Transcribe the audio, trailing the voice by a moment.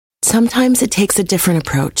Sometimes it takes a different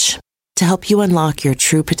approach to help you unlock your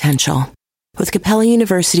true potential. With Capella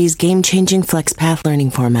University's game-changing FlexPath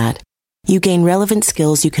learning format, you gain relevant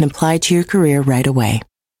skills you can apply to your career right away.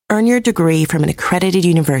 Earn your degree from an accredited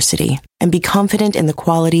university and be confident in the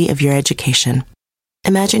quality of your education.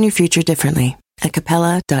 Imagine your future differently at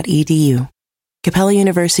capella.edu. Capella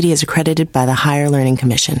University is accredited by the Higher Learning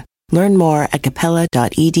Commission. Learn more at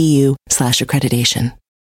capella.edu/accreditation.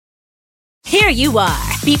 Here you are,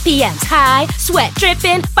 BPMs high, sweat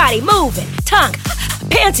dripping, body moving, tongue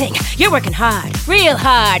panting. You're working hard, real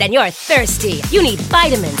hard, and you're thirsty. You need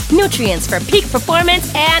vitamins, nutrients for peak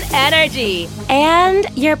performance and energy. And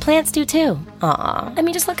your plants do too. Aw, I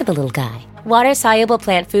mean, just look at the little guy. Water-soluble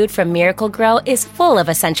plant food from Miracle-Gro is full of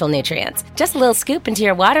essential nutrients. Just a little scoop into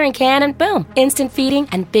your watering can and boom, instant feeding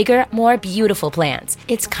and bigger, more beautiful plants.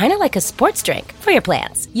 It's kind of like a sports drink for your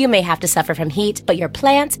plants. You may have to suffer from heat, but your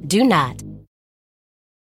plants do not.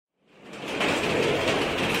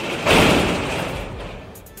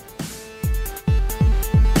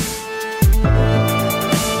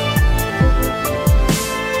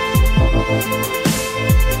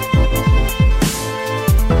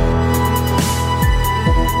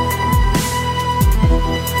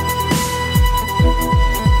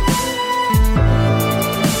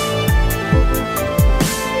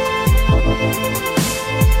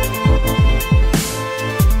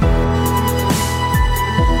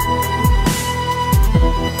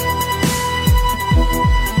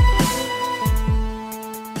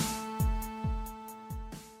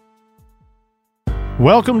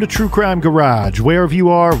 Welcome to True Crime Garage. Wherever you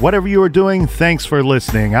are, whatever you are doing, thanks for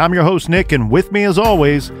listening. I'm your host, Nick, and with me, as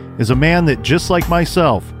always, is a man that, just like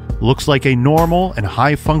myself, looks like a normal and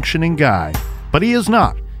high-functioning guy. But he is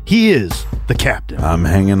not. He is the captain. I'm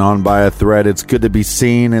hanging on by a thread. It's good to be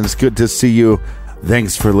seen, and it's good to see you.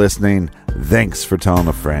 Thanks for listening. Thanks for telling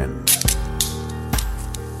a friend.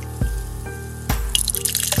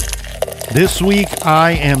 This week,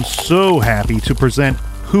 I am so happy to present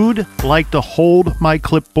Who'd Like to Hold My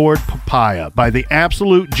Clipboard Papaya by the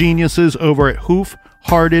absolute geniuses over at Hoof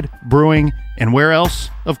Hearted Brewing. And where else?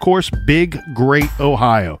 Of course, Big Great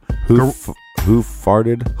Ohio. Hoof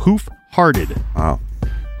farted? Hoof Hearted. Oh.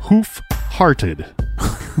 Hoof Hearted.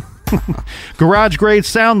 Garage grade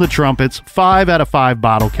sound the trumpets. 5 out of 5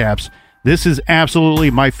 bottle caps. This is absolutely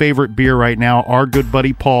my favorite beer right now. Our good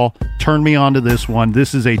buddy Paul turned me on to this one.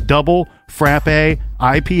 This is a double frappe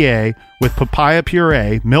IPA with papaya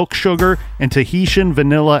puree, milk sugar, and Tahitian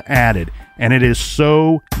vanilla added. And it is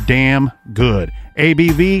so damn good.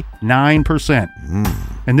 ABV, 9%.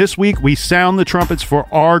 And this week, we sound the trumpets for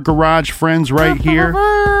our garage friends right here.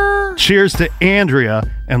 Cheers to Andrea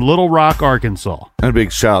in Little Rock, Arkansas. And a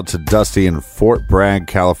big shout out to Dusty in Fort Bragg,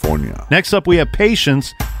 California. Next up, we have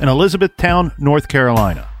Patience in Elizabethtown, North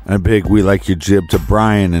Carolina. And a big We Like Your Jib to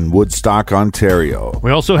Brian in Woodstock, Ontario. We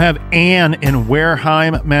also have Ann in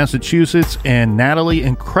Wareheim, Massachusetts, and Natalie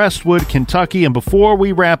in Crestwood, Kentucky. And before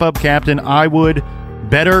we wrap up, Captain, I would,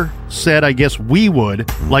 better said, I guess we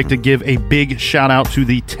would, like to give a big shout out to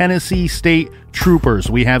the Tennessee State Troopers.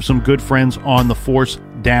 We have some good friends on the force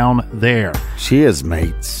down there. Cheers,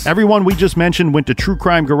 mates. Everyone we just mentioned went to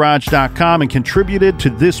truecrimegarage.com and contributed to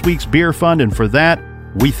this week's beer fund, and for that,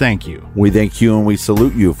 we thank you. We thank you and we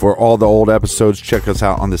salute you. For all the old episodes, check us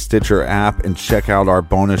out on the Stitcher app and check out our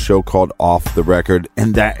bonus show called Off the Record.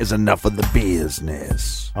 And that is enough of the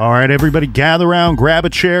business. All right, everybody, gather around, grab a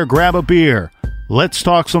chair, grab a beer. Let's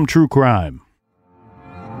talk some true crime.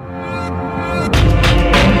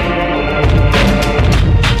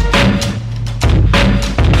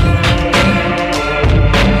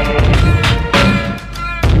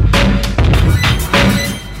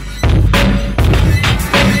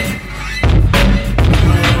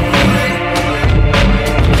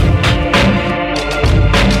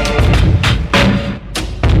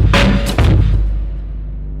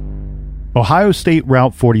 Ohio State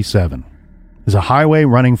Route 47 is a highway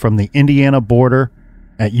running from the Indiana border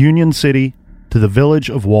at Union City to the village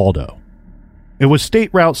of Waldo. It was State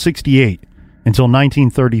Route 68 until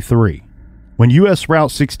 1933, when U.S. Route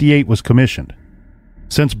 68 was commissioned.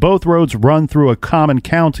 Since both roads run through a common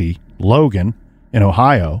county, Logan, in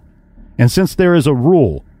Ohio, and since there is a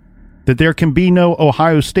rule that there can be no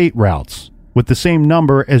Ohio State routes with the same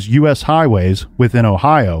number as U.S. highways within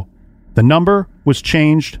Ohio, the number was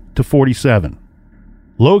changed to 47.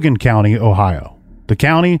 Logan County, Ohio. The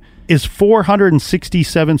county is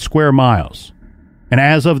 467 square miles, and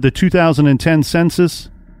as of the 2010 census,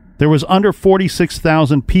 there was under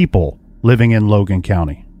 46,000 people living in Logan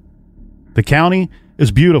County. The county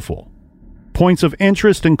is beautiful. Points of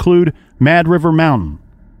interest include Mad River Mountain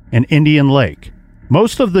and Indian Lake,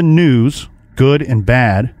 Most of the news, good and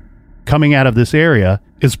bad, coming out of this area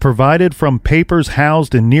is provided from papers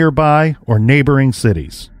housed in nearby or neighboring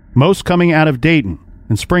cities, most coming out of Dayton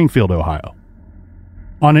and Springfield, Ohio.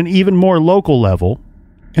 On an even more local level,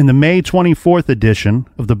 in the May 24th edition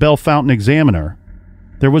of the Bellefontaine Examiner,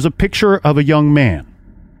 there was a picture of a young man.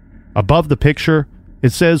 Above the picture,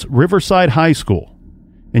 it says Riverside High School,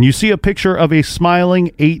 and you see a picture of a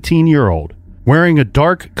smiling 18-year-old wearing a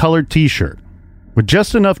dark-colored t-shirt with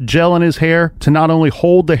just enough gel in his hair to not only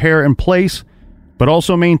hold the hair in place, but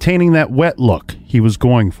also maintaining that wet look he was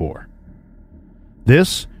going for.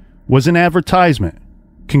 This was an advertisement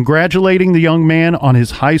congratulating the young man on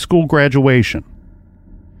his high school graduation.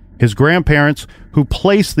 His grandparents, who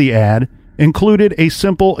placed the ad, included a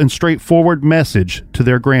simple and straightforward message to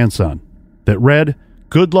their grandson that read,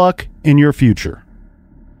 "Good luck in your future.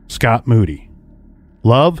 Scott Moody.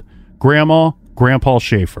 Love, Grandma, Grandpa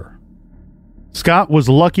Schaefer." Scott was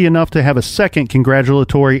lucky enough to have a second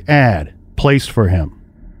congratulatory ad placed for him,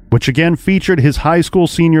 which again featured his high school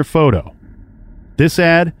senior photo. This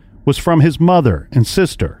ad was from his mother and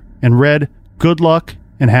sister and read, "Good luck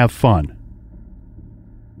and have fun."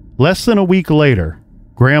 Less than a week later,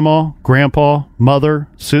 Grandma, Grandpa, Mother,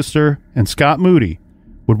 Sister, and Scott Moody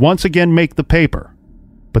would once again make the paper,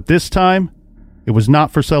 but this time it was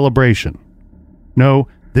not for celebration. No,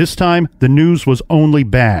 this time the news was only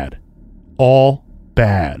bad. All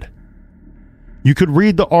bad. You could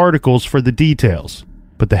read the articles for the details,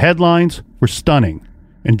 but the headlines were stunning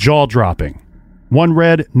and jaw-dropping. One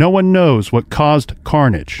read, "No one knows what caused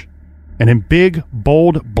carnage," and in big,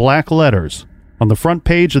 bold black letters on the front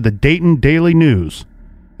page of the Dayton Daily News,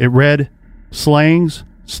 it read, "Slayings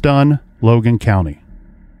stun Logan County."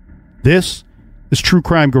 This is True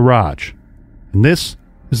Crime Garage, and this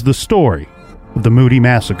is the story of the Moody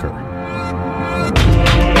Massacre.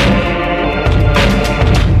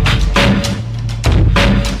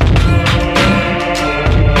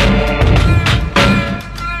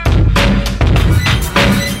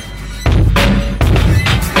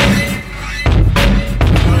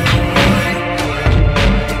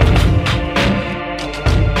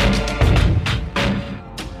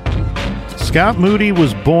 Scott Moody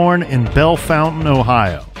was born in Bellefontaine,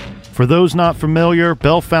 Ohio. For those not familiar,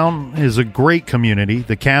 Bellefontaine is a great community.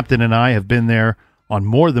 The captain and I have been there on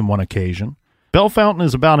more than one occasion. Bellefontaine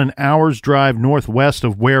is about an hour's drive northwest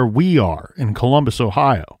of where we are in Columbus,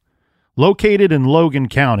 Ohio. Located in Logan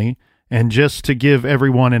County, and just to give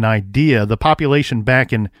everyone an idea, the population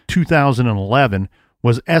back in 2011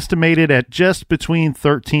 was estimated at just between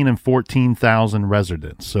 13 and 14,000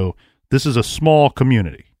 residents. So this is a small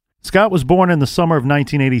community. Scott was born in the summer of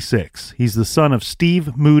 1986. He's the son of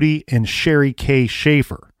Steve Moody and Sherry K.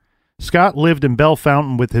 Schaefer. Scott lived in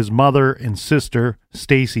Bellefontaine with his mother and sister,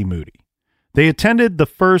 Stacy Moody. They attended the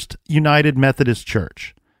First United Methodist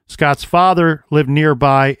Church. Scott's father lived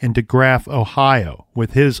nearby in DeGraff, Ohio,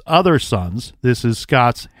 with his other sons. This is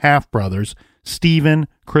Scott's half-brothers, Stephen,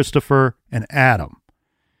 Christopher, and Adam.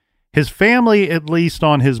 His family, at least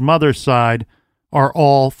on his mother's side, are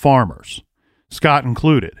all farmers, Scott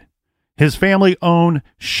included. His family owned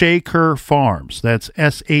Shaker Farms. That's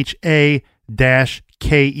SHA-KER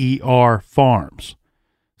Farms.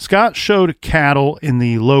 Scott showed cattle in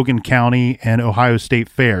the Logan County and Ohio State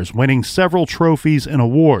fairs, winning several trophies and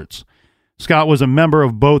awards. Scott was a member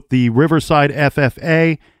of both the Riverside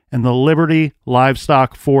FFA and the Liberty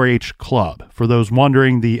Livestock 4-H Club. For those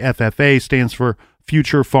wondering, the FFA stands for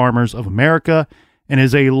Future Farmers of America and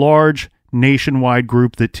is a large nationwide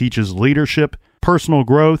group that teaches leadership, personal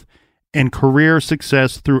growth, and career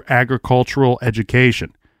success through agricultural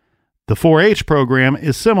education. The 4-H program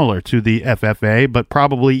is similar to the FFA, but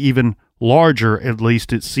probably even larger, at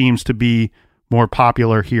least it seems to be more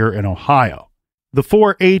popular here in Ohio. The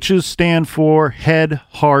 4-H's stand for Head,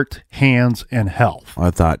 Heart, Hands, and Health.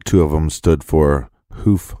 I thought two of them stood for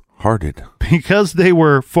Hoof-Hearted. Because they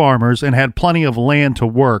were farmers and had plenty of land to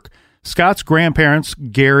work, Scott's grandparents,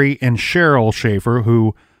 Gary and Cheryl Schaefer,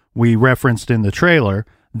 who we referenced in the trailer,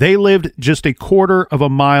 they lived just a quarter of a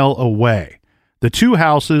mile away. The two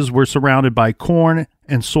houses were surrounded by corn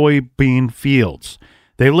and soybean fields.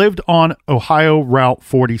 They lived on Ohio Route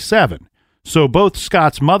 47, so both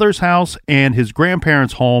Scott's mother's house and his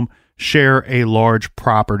grandparents' home share a large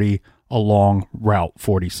property along Route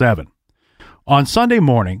 47. On Sunday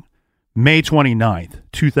morning, May 29th,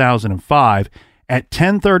 2005, at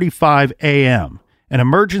 10:35 a.m., an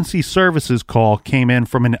emergency services call came in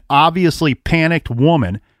from an obviously panicked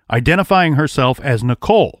woman identifying herself as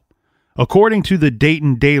Nicole. According to the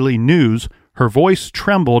Dayton Daily News, her voice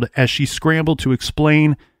trembled as she scrambled to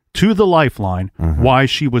explain to the Lifeline why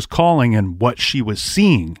she was calling and what she was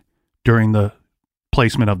seeing during the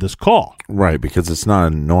placement of this call. Right, because it's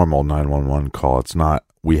not a normal 911 call. It's not,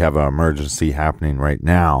 we have an emergency happening right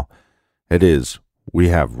now. It is, we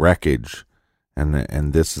have wreckage,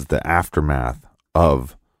 and this is the aftermath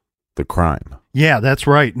of the crime. Yeah, that's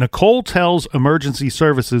right. Nicole tells emergency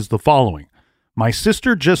services the following. My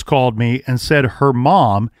sister just called me and said her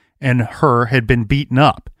mom and her had been beaten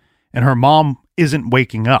up, and her mom isn't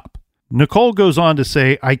waking up. Nicole goes on to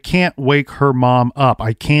say, I can't wake her mom up.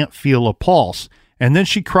 I can't feel a pulse. And then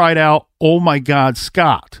she cried out, oh my God,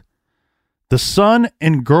 Scott. The son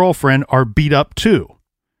and girlfriend are beat up too.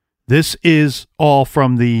 This is all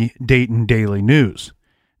from the Dayton Daily News.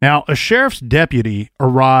 Now, a sheriff's deputy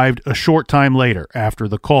arrived a short time later after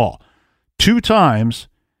the call. 2 times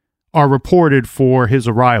are reported for his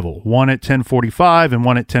arrival, one at 10:45 and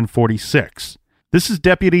one at 10:46. This is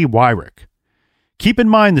Deputy Wyrick. Keep in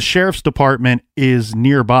mind the sheriff's department is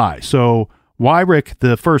nearby, so Wyrick,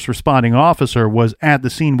 the first responding officer, was at the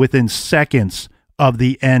scene within seconds of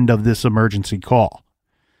the end of this emergency call.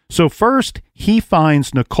 So first, he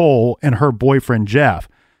finds Nicole and her boyfriend Jeff,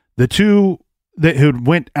 the two that who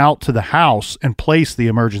went out to the house and placed the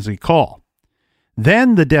emergency call.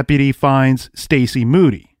 Then the deputy finds Stacy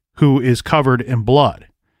Moody, who is covered in blood.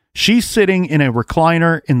 She's sitting in a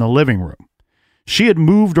recliner in the living room. She had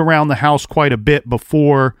moved around the house quite a bit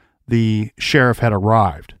before the sheriff had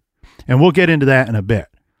arrived. And we'll get into that in a bit.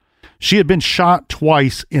 She had been shot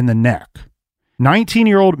twice in the neck.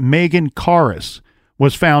 19-year-old Megan Karras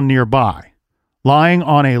was found nearby, lying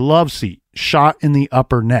on a love seat, shot in the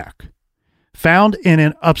upper neck. Found in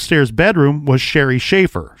an upstairs bedroom was Sherry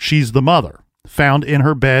Schaefer. She's the mother, found in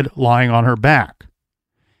her bed lying on her back.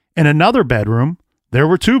 In another bedroom, there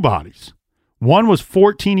were 2 bodies. One was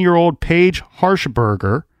 14-year-old Paige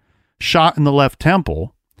Harshberger, shot in the left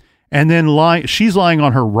temple, and then she's lying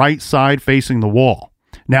on her right side facing the wall.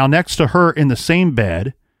 Now, next to her in the same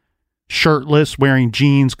bed, shirtless, wearing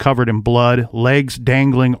jeans covered in blood, legs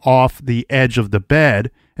dangling off the edge of the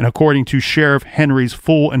bed, and according to Sheriff Henry's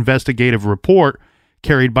full investigative report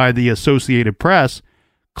carried by the Associated Press,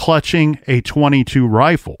 clutching a .22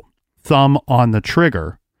 rifle, thumb on the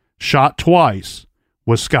trigger, shot twice,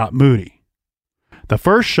 was Scott Moody. The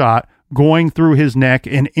first shot going through his neck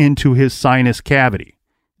and into his sinus cavity.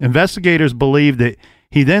 Investigators believe that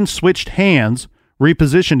he then switched hands,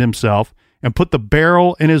 repositioned himself, and put the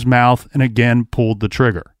barrel in his mouth and again pulled the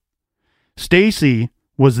trigger. Stacy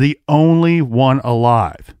was the only one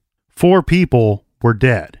alive. 4 people were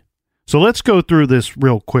dead. So let's go through this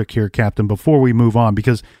real quick here, Captain, before we move on,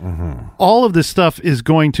 because all of this stuff is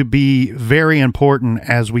going to be very important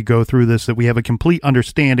as we go through this, that we have a complete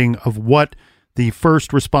understanding of what the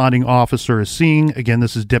first responding officer is seeing. Again,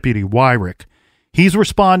 this is Deputy Wyrick. He's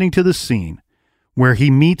responding to the scene where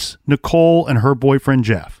he meets Nicole and her boyfriend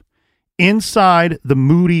Jeff. Inside the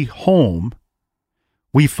Moody home,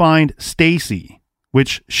 we find Stacy,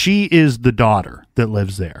 which she is the daughter that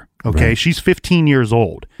lives there. Okay, right. She's 15 years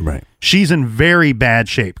old. Right. She's in very bad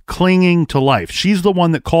shape, clinging to life. She's the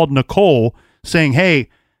one that called Nicole saying, hey,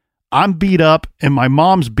 I'm beat up and my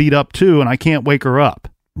mom's beat up too, and I can't wake her up.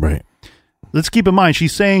 Right. Let's keep in mind,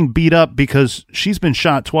 she's saying beat up because she's been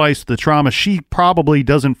shot twice, the trauma. She probably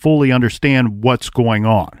doesn't fully understand what's going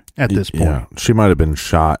on at this point. Yeah, she might have been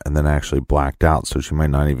shot and then actually blacked out, so she might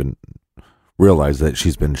not even realize that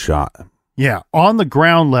she's been shot. Yeah. On the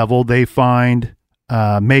ground level, they find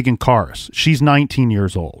Megan Karras. She's 19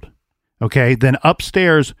 years old. Okay. Then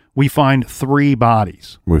upstairs, we find 3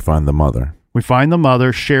 bodies. We find the mother. We find the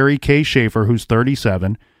mother, Sherry K. Schaefer, who's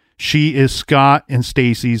 37. She is Scott and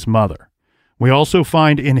Stacy's mother. We also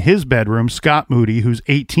find in his bedroom Scott Moody, who's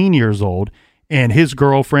 18 years old, and his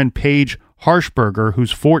girlfriend Paige Harshberger,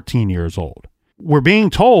 who's 14 years old. We're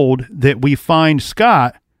being told that we find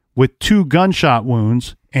Scott with 2 gunshot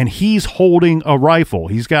wounds, and he's holding a rifle.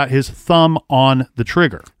 He's got his thumb on the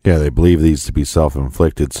trigger. Yeah, they believe these to be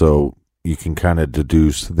self-inflicted, so you can kind of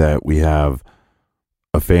deduce that we have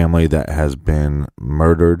a family that has been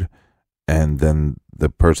murdered, and then the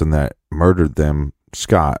person that murdered them,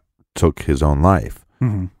 Scott, took his own life.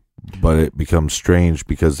 Mm-hmm. But it becomes strange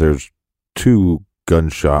because there's 2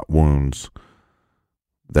 gunshot wounds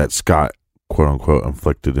that Scott, quote unquote,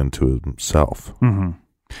 inflicted into himself. Mm-hmm.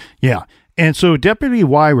 Yeah. And so Deputy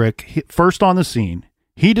Wyrick, first on the scene,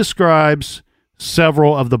 he describes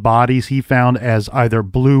several of the bodies he found as either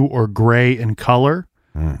blue or gray in color.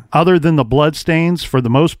 Other than the bloodstains, for the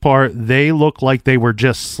most part, they look like they were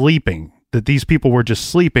just sleeping, that these people were just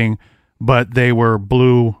sleeping, but they were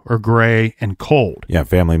blue or gray and cold. Yeah,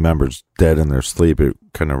 family members dead in their sleep. It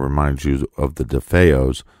kind of reminds you of the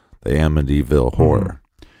DeFeos. the Amityville Horror.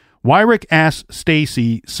 Wyrick asks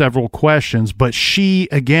Stacy several questions, but she,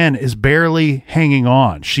 again, is barely hanging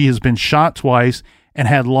on. She has been shot twice and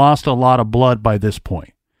had lost a lot of blood by this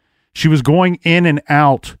point. She was going in and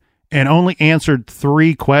out and only answered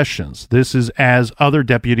 3 questions. This is as other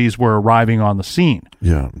deputies were arriving on the scene.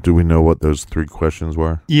 Yeah. Do we know what those 3 questions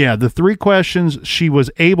were? Yeah, the 3 questions she was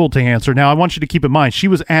able to answer. Now, I want you to keep in mind, she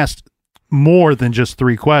was asked more than just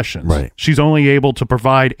 3 questions. Right. She's only able to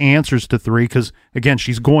provide answers to 3 because, again,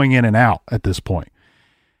 she's going in and out at this point.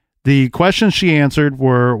 The questions she answered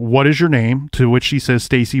were, what is your name? To which she says,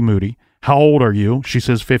 Stacy Moody. How old are you? She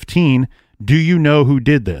says, 15. Do you know who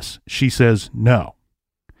did this? She says, no.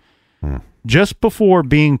 Just before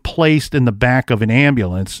being placed in the back of an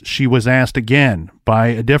ambulance, she was asked again by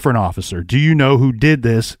a different officer, do you know who did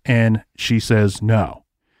this? And she says, no.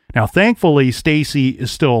 Now, thankfully, Stacy is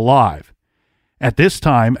still alive. At this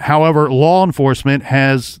time, however, law enforcement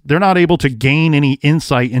they're not able to gain any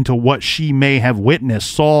insight into what she may have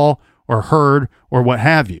witnessed, saw, or heard, or what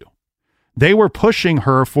have you. They were pushing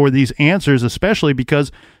her for these answers, especially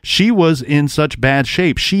because she was in such bad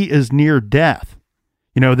shape. She is near death.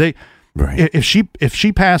 Right. If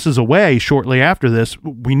she passes away shortly after this,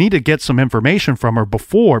 we need to get some information from her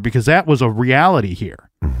before, because that was a reality here.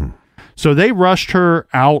 Mm-hmm. So they rushed her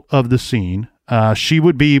out of the scene. She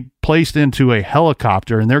would be placed into a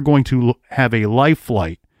helicopter, and they're going to have a life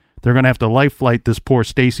flight. They're going to have to life flight this poor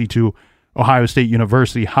Stacy to Ohio State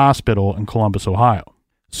University Hospital in Columbus, Ohio.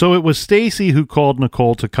 So it was Stacy who called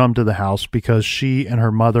Nicole to come to the house because she and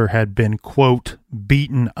her mother had been, quote,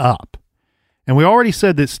 beaten up. And we already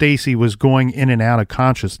said that Stacy was going in and out of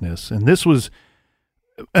consciousness, and this was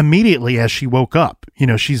immediately as she woke up.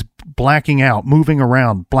 She's blacking out, moving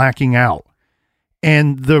around, blacking out.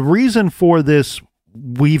 And the reason for this,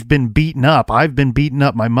 we've been beaten up, I've been beaten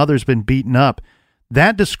up, my mother's been beaten up,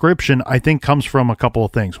 that description, I think, comes from a couple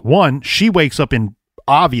of things. One, she wakes up in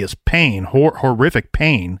obvious pain, horrific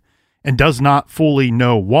pain, and does not fully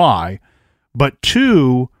know why. But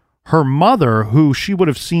 2, her mother, who she would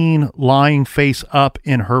have seen lying face up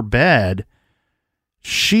in her bed,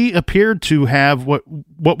 she appeared to have what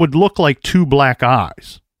would look like 2 black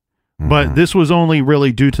eyes. Mm-hmm. But this was only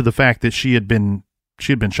really due to the fact that she had been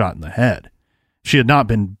shot in the head. She had not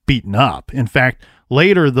been beaten up. In fact,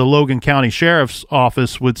 later the Logan County Sheriff's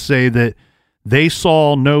Office would say that they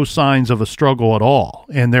saw no signs of a struggle at all,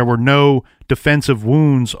 and there were no defensive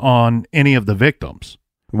wounds on any of the victims.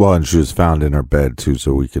 Well, and she was found in her bed, too,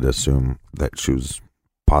 so we could assume that she was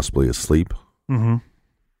possibly asleep. Mm-hmm.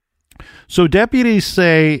 So deputies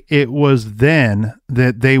say it was then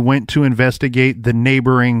that they went to investigate the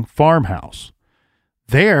neighboring farmhouse.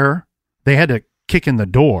 There, they had to kick in the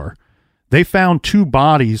door. They found 2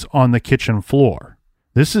 bodies on the kitchen floor.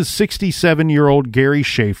 This is 67-year-old Gary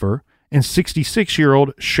Schaefer and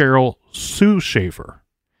 66-year-old Cheryl Sue Schaefer.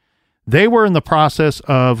 They were in the process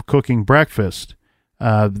of cooking breakfast.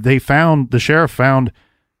 The sheriff found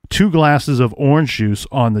 2 glasses of orange juice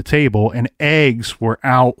on the table, and eggs were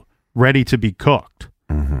out ready to be cooked.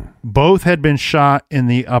 Mm-hmm. Both had been shot in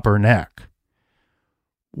the upper neck.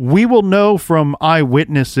 We will know from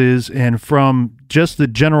eyewitnesses and from just the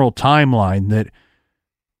general timeline that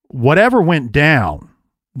whatever went down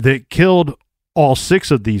that killed all 6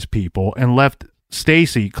 of these people and left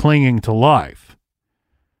Stacy clinging to life,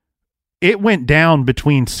 it went down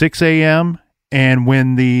between 6 a.m. and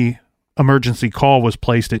when the emergency call was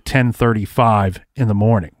placed at 10:35 in the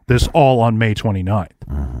morning. This all on May 29th.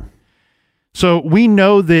 Mm-hmm. So we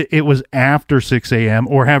know that it was after 6 a.m.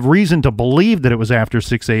 or have reason to believe that it was after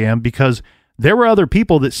 6 a.m. because there were other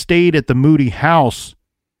people that stayed at the Moody house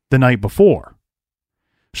the night before.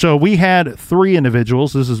 So we had 3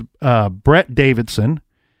 individuals. This is Brett Davidson.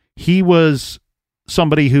 He was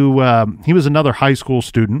somebody who, he was another high school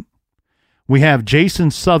student. We have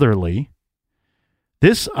Jason Southerly.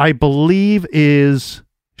 This, I believe, is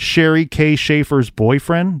Sherry K. Schaefer's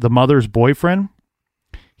boyfriend, the mother's boyfriend.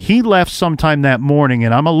 He left sometime that morning,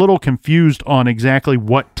 and I'm a little confused on exactly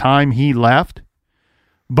what time he left.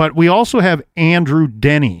 But we also have Andrew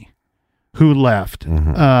Denny, who left.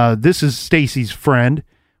 Mm-hmm. This is Stacy's friend.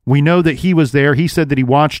 We know that he was there. He said that he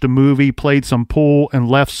watched a movie, played some pool, and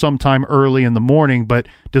left sometime early in the morning, but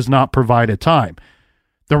does not provide a time.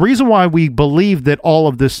 The reason why we believe that all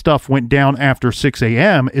of this stuff went down after 6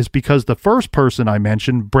 a.m. is because the first person I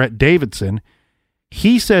mentioned, Brett Davidson,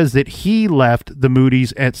 he says that he left the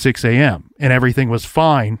Moody's at 6 a.m. and everything was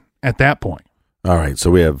fine at that point. All right, so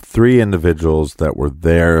we have 3 individuals that were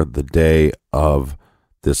there the day of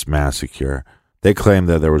this massacre. They claim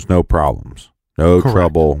that there was no problems. No Correct.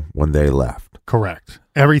 trouble when they left. Correct.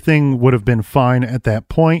 Everything would have been fine at that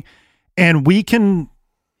point. And we can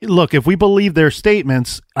look, if we believe their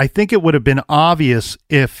statements, I think it would have been obvious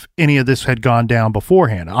if any of this had gone down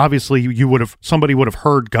beforehand. Obviously, somebody would have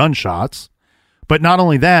heard gunshots. But not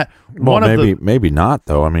only that, Well, maybe not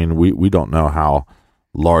though. I mean, we don't know how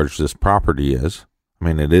large this property is. I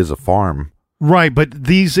mean, it is a farm. Right, but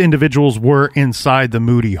these individuals were inside the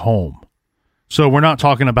Moody home. So we're not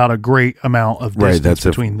talking about a great amount of distance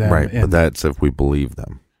between them. Right, but that's if we believe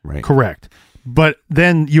them, right? Correct. But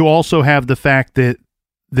then you also have the fact that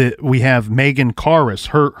we have Megan Karras.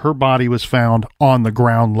 Her body was found on the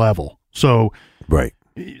ground level. So right.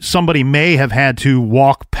 somebody may have had to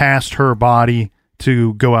walk past her body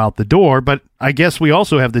to go out the door. But I guess we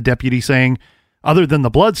also have the deputy saying, other than the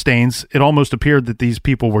bloodstains, it almost appeared that these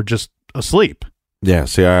people were just asleep. Yeah,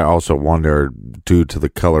 see, I also wonder, due to the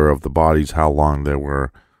color of the bodies, how long they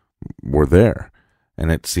were there.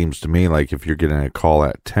 And it seems to me like if you're getting a call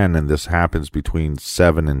at 10 and this happens between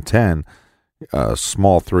 7 and 10, a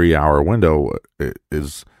small 3-hour window,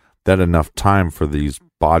 is that enough time for these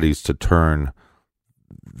bodies to turn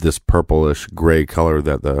this purplish gray color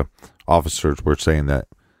that the officers were saying that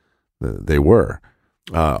they were?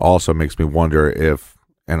 Also makes me wonder if,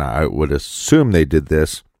 and I would assume they did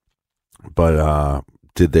this, but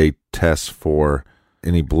did they test for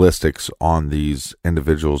any ballistics on these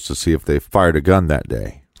individuals to see if they fired a gun that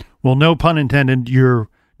day? Well, no pun intended. You're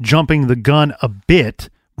jumping the gun a bit,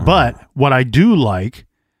 but what I do like,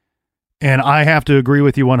 and I have to agree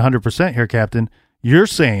with you 100% here, Captain, you're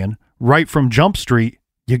saying right from Jump Street,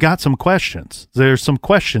 you got some questions. There's some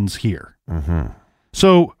questions here. Mm-hmm.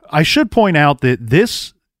 So I should point out that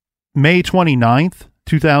this May 29th,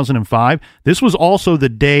 2005, this was also the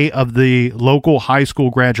day of the local high school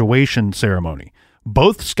graduation ceremony.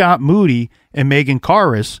 Both Scott Moody and Megan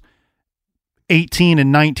Karras, 18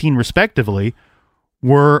 and 19 respectively,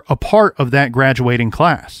 were a part of that graduating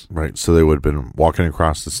class. Right, so they would have been walking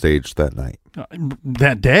across the stage that night.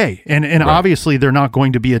 That day. And Right. Obviously they're not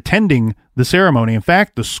going to be attending the ceremony. In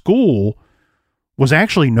fact, the school was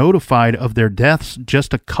actually notified of their deaths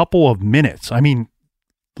just a couple of minutes. I mean,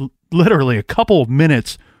 literally a couple of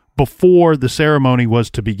minutes before the ceremony was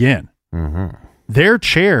to begin. Mm-hmm. Their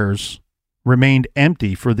chairs remained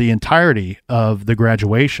empty for the entirety of the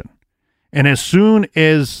graduation. And as soon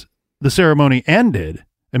as the ceremony ended,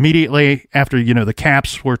 immediately after, the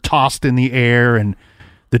caps were tossed in the air and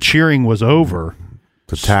the cheering was over,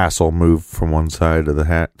 The tassel moved from one side of the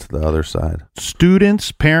hat to the other side.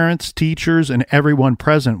 students, parents, teachers, and everyone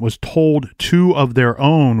present was told 2 of their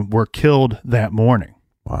own were killed that morning.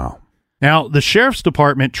 Wow. Now, the sheriff's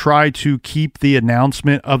department tried to keep the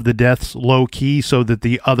announcement of the deaths low key so that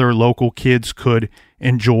the other local kids could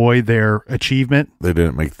enjoy their achievement. They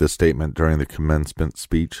didn't make this statement during the commencement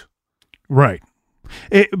speech. Right.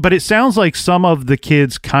 But it sounds like some of the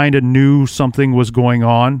kids kind of knew something was going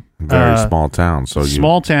on. Very small town.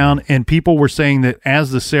 Small town, and people were saying that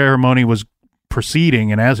as the ceremony was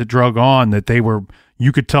proceeding and as it drug on, that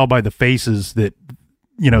you could tell by the faces that,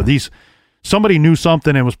 somebody knew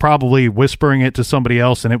something and was probably whispering it to somebody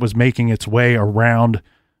else, and it was making its way around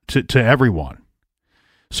to everyone.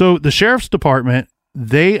 So the sheriff's department,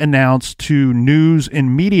 they announced to news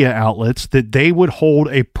and media outlets that they would hold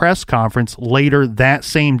a press conference later that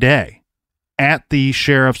same day at the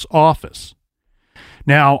sheriff's office.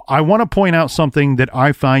 Now, I want to point out something that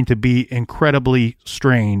I find to be incredibly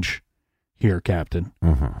strange here, Captain.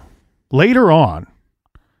 Mm-hmm. Later on,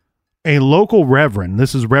 a local reverend,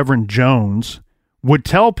 this is Reverend Jones, would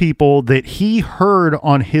tell people that he heard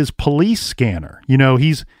on his police scanner.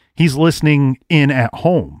 He's listening in at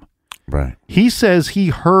home. Right. He says he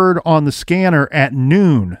heard on the scanner at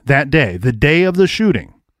noon that day, the day of the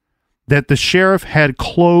shooting, that the sheriff had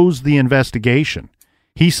closed the investigation.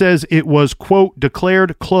 He says it was, quote,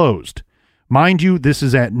 declared closed. Mind you, this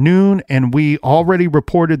is at noon, and we already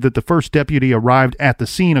reported that the first deputy arrived at the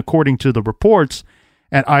scene, according to the reports,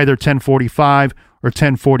 at either 10:45 or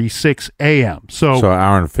 10:46 a.m. So an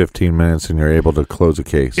hour and 15 minutes, and you're able to close a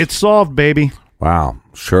case. It's solved, baby. Wow.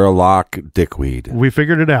 Sherlock Dickweed. We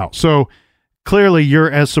figured it out. So clearly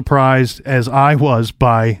you're as surprised as I was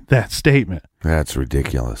by that statement. That's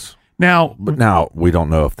ridiculous. Now, we don't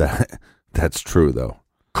know if that's true, though.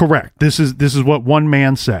 Correct. This is what one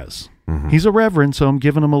man says. Mm-hmm. He's a reverend, so I'm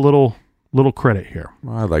giving him a little credit here.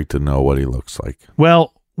 I'd like to know what he looks like.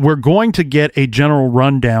 Well, we're going to get a general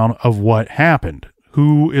rundown of what happened,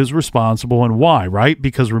 who is responsible and why, right?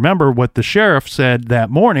 Because remember what the sheriff said that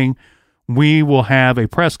morning, we will have a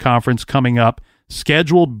press conference coming up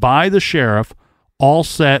scheduled by the sheriff, all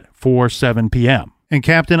set for 7 p.m. And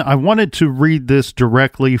Captain, I wanted to read this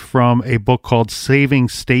directly from a book called Saving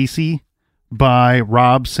Stacy by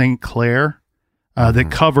Rob St. Clair that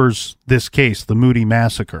covers this case, the Moody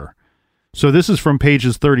Massacre. So this is from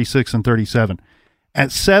pages 36 and 37.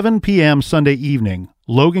 At 7 p.m. Sunday evening,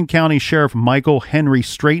 Logan County Sheriff Michael Henry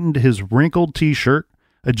straightened his wrinkled T-shirt,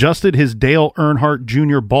 adjusted his Dale Earnhardt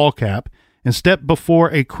Jr. ball cap, and stepped before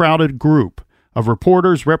a crowded group of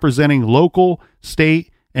reporters representing local, state,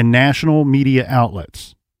 and national media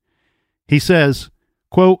outlets. He says,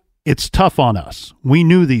 quote, "It's tough on us. We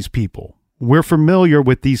knew these people. We're familiar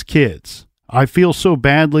with these kids. I feel so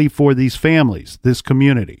badly for these families, this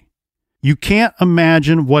community. You can't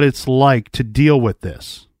imagine what it's like to deal with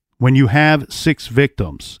this. When you have 6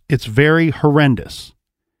 victims, it's very horrendous.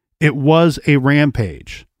 It was a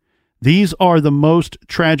rampage. These are the most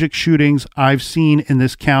tragic shootings I've seen in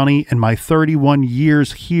this county in my 31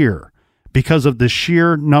 years here because of the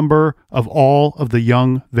sheer number of all of the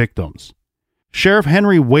young victims." Sheriff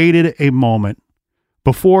Henry waited a moment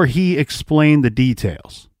before he explained the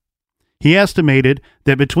details. He estimated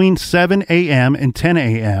that between 7 a.m. and 10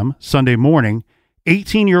 a.m. Sunday morning,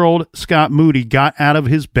 18-year-old Scott Moody got out of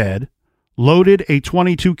his bed, loaded a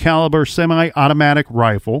 .22 caliber semi-automatic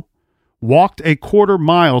rifle, walked a quarter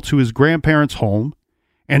mile to his grandparents' home,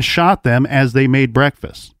 and shot them as they made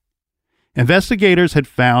breakfast. Investigators had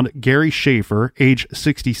found Gary Schaefer, age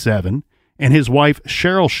 67, and his wife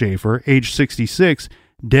Cheryl Schaefer, age 66,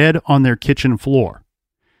 dead on their kitchen floor.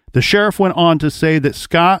 The sheriff went on to say that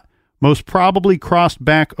Scott most probably crossed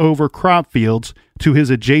back over crop fields to his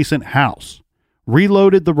adjacent house,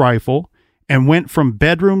 reloaded the rifle, and went from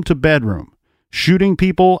bedroom to bedroom, shooting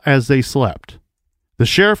people as they slept. The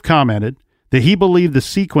sheriff commented that he believed the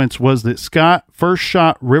sequence was that Scott first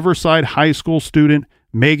shot Riverside High School student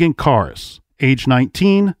Megan Karras, age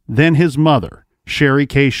 19, then his mother, Sherry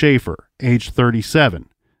K. Schaefer, age 37,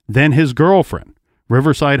 then his girlfriend,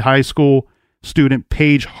 Riverside High School student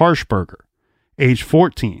Paige Harshberger, age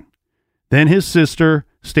 14, then his sister,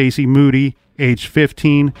 Stacy Moody, age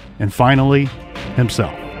 15, and finally,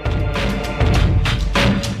 himself.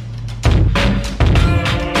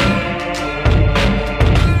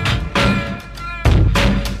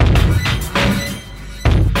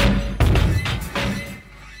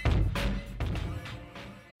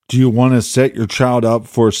 Do you want to set your child up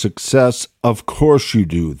for success? Of course you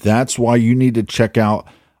do. That's why you need to check out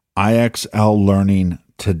IXL Learning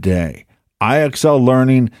today. IXL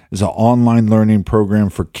Learning is an online learning program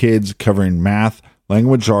for kids covering math,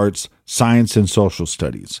 language arts, science, and social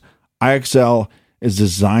studies. IXL is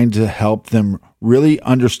designed to help them really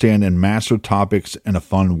understand and master topics in a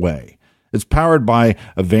fun way. It's powered by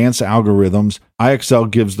advanced algorithms.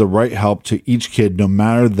 IXL gives the right help to each kid no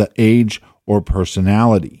matter the age or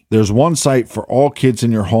personality. There's one site for all kids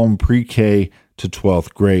in your home pre-K to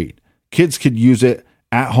 12th grade. Kids could use it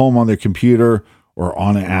at home on their computer or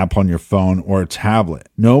on an app on your phone or a tablet.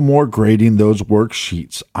 No more grading those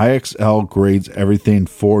worksheets. IXL grades everything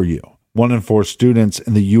for you. 1 in 4 students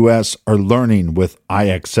in the U.S. are learning with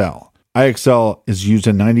IXL. IXL is used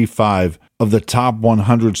in 95 of the top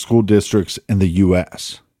 100 school districts in the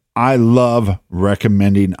U.S. I love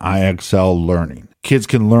recommending IXL Learning. Kids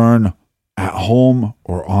can learn at home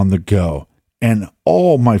or on the go. And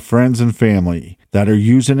all my friends and family that are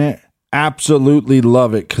using it absolutely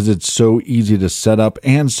love it because it's so easy to set up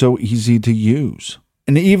and so easy to use.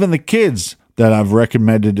 And even the kids that I've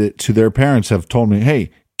recommended it to their parents have told me,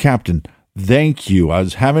 "Hey, Captain, thank you. I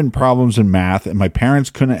was having problems in math and my parents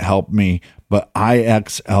couldn't help me, but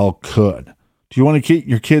IXL could." Do you want to get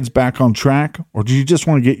your kids back on track, or do you just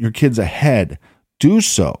want to get your kids ahead? Do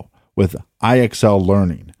so with IXL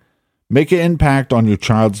Learning. Make an impact on your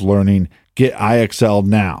child's learning. Get IXL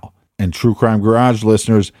now. And True Crime Garage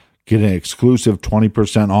listeners get an exclusive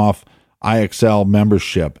 20% off IXL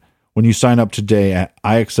membership when you sign up today at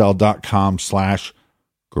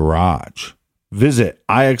IXL.com/garage. Visit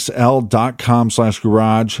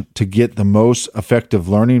IXL.com/garage to get the most effective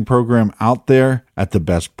learning program out there at the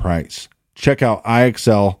best price. Check out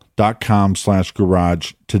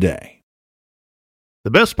IXL.com/garage today. The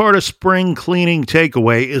best part of spring cleaning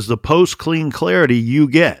takeaway is the post-clean clarity you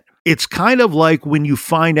get. It's kind of like when you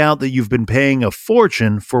find out that you've been paying a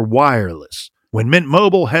fortune for wireless. When Mint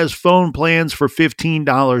Mobile has phone plans for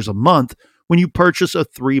 $15 a month when you purchase a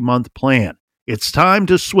 3-month plan. It's time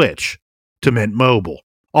to switch to Mint Mobile.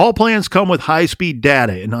 All plans come with high-speed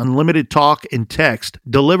data and unlimited talk and text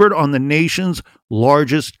delivered on the nation's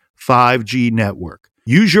largest 5G network.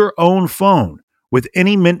 Use your own phone with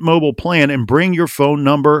any Mint Mobile plan and bring your phone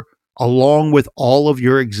number along with all of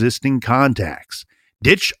your existing contacts.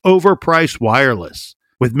 Ditch overpriced wireless.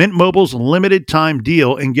 with Mint Mobile's limited time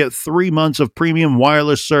deal and get 3 months of premium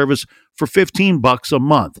wireless service for $15 a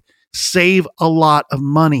month. Save a lot of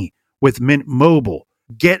money with Mint Mobile.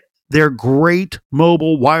 Get their great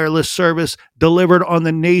mobile wireless service delivered on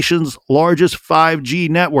the nation's largest 5G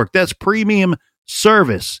network. That's premium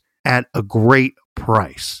service at a great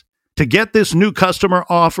price. To get this new customer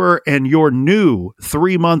offer and your new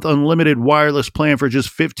 3-month unlimited wireless plan for just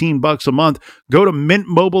 $15 a month, go to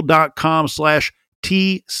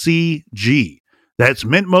mintmobile.com/TCG. That's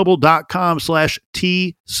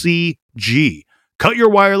mintmobile.com/TCG. Cut your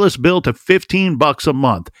wireless bill to $15 a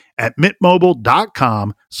month at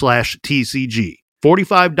mintmobile.com/TCG.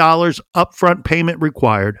 $45 upfront payment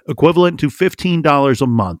required, equivalent to $15 a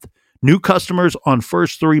month. New customers on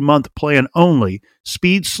first 3-month plan only.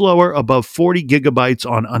 Speed slower above 40 gigabytes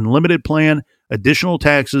on unlimited plan. Additional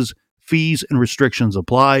taxes, fees, and restrictions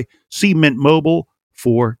apply. See Mint Mobile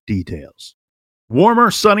for details. Warmer,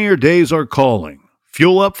 sunnier days are calling.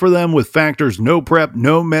 Fuel up for them with Factor's no prep,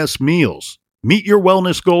 no mess meals. Meet your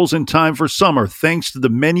wellness goals in time for summer thanks to the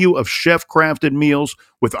menu of chef-crafted meals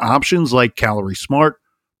with options like Calorie Smart,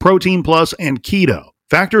 Protein Plus, and Keto.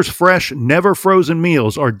 Factor's fresh, never-frozen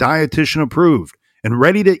meals are dietitian approved and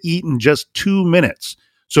ready to eat in just 2 minutes.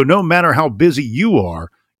 So no matter how busy you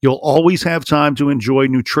are, you'll always have time to enjoy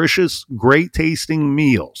nutritious, great-tasting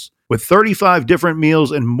meals. With 35 different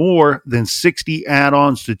meals and more than 60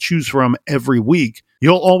 add-ons to choose from every week,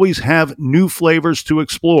 you'll always have new flavors to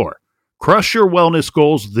explore. Crush your wellness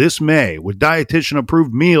goals this May with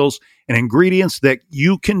dietitian-approved meals and ingredients that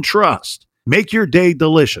you can trust. Make your day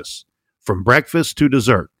delicious, from breakfast to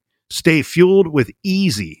dessert. Stay fueled with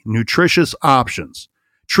easy, nutritious options.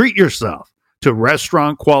 Treat yourself to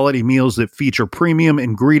restaurant-quality meals that feature premium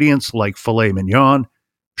ingredients like filet mignon,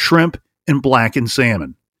 shrimp, and blackened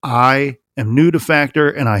salmon. I am new to Factor,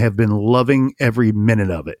 and I have been loving every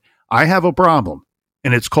minute of it. I have a problem,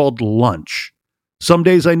 and it's called lunch. Some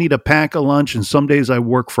days I need to pack a lunch, and some days I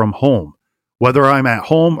work from home. Whether I'm at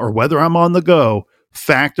home or whether I'm on the go,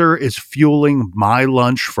 Factor is fueling my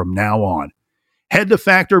lunch from now on. Head to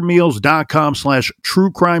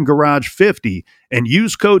factormeals.com/truecrimegarage50 and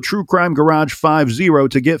use code truecrimegarage50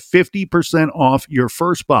 to get 50% off your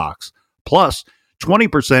first box, plus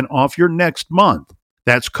 20% off your next month.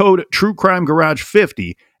 That's code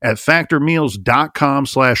truecrimegarage50 at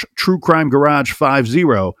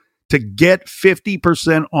factormeals.com/truecrimegarage50 to get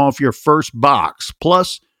 50% off your first box,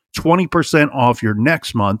 plus 20% off your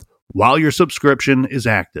next month while your subscription is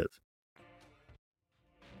active.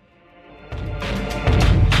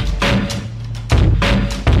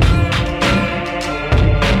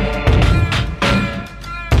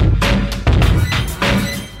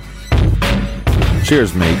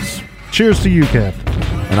 Cheers, mates. Cheers to you, Captain.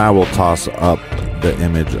 And I will toss up the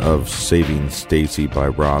image of Saving Stacy by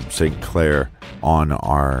Rob St. Clair on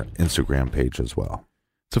our Instagram page as well.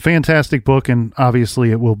 It's a fantastic book, and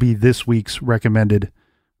obviously it will be this week's recommended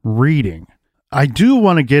reading. I do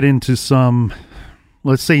want to get into some,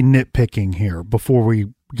 let's say, nitpicking here before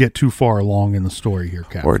we get too far along in the story here,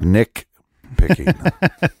 Captain. Or Nick picking.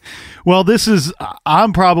 Well,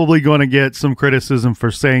 I'm probably going to get some criticism for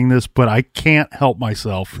saying this, but I can't help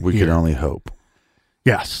myself. We can only hope.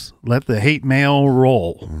 Yes, let the hate mail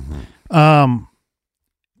roll. Mm-hmm.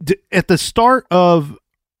 At the start of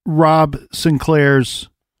Rob Sinclair's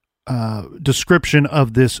description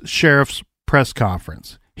of this sheriff's press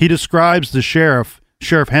conference, he describes the Sheriff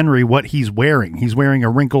Henry, what he's wearing. He's wearing a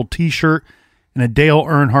wrinkled T-shirt and a Dale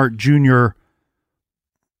Earnhardt Jr.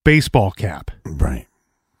 baseball cap. Right.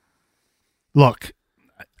 Look,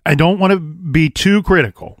 I don't want to be too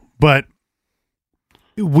critical, but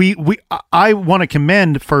I want to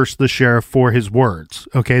commend first the sheriff for his words.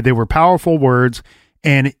 Okay, they were powerful words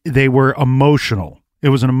and they were emotional. It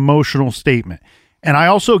was an emotional statement. And I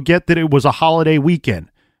also get that it was a holiday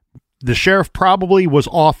weekend. The sheriff probably was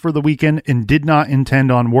off for the weekend and did not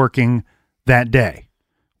intend on working that day.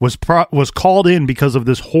 Was called in because of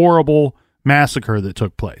this horrible massacre that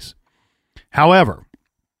took place. However,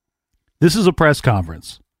 this is a press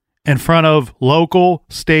conference in front of local,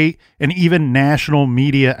 state, and even national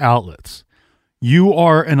media outlets. You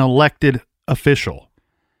are an elected official.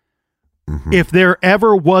 Mm-hmm. If there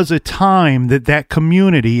ever was a time that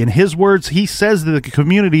community, in his words, he says that the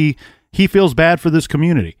community, he feels bad for this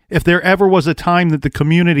community. If there ever was a time that the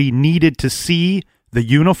community needed to see the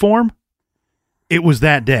uniform, it was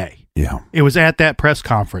that day. Yeah. It was at that press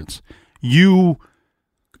conference. You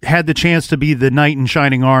had the chance to be the knight in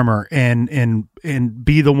shining armor and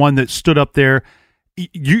be the one that stood up there.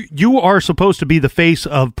 You are supposed to be the face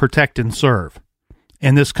of protect and serve.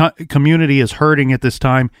 And this community is hurting at this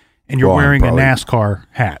time. and you're Well, wearing probably- a NASCAR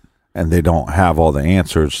hat. And they don't have all the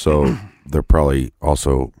answers, so they're probably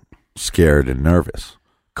also scared and nervous.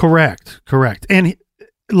 Correct. And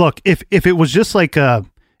look, if it was just like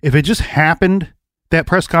if it just happened, that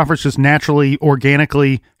press conference just naturally,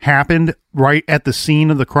 organically happened right at the scene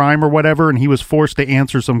of the crime or whatever, and he was forced to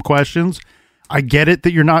answer some questions, I get it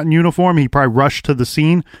that you're not in uniform. He probably rushed to the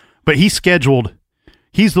scene, but he's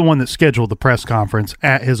the one that scheduled the press conference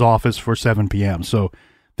at his office for 7 p.m. So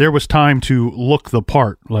there was time to look the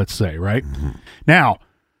part, let's say, right? Mm-hmm. Now,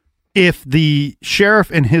 if the sheriff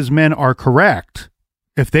and his men are correct,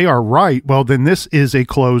 if they are right, well, then this is a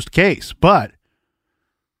closed case. But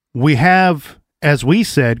we have, as we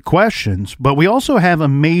said, questions, but we also have a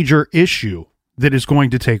major issue that is going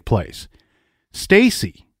to take place.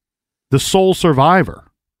 Stacy, the sole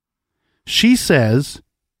survivor, she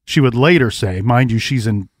would later say, mind you, she's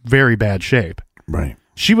in very bad shape. Right.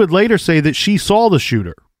 She would later say that she saw the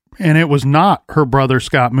shooter and it was not her brother,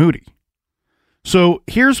 Scott Moody. So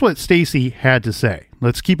here's what Stacy had to say.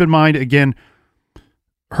 Let's keep in mind, again,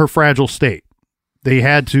 her fragile state. They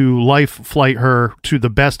had to life flight her to the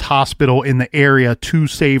best hospital in the area to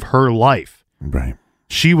save her life. Right.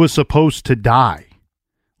 She was supposed to die.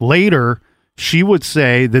 Later, she would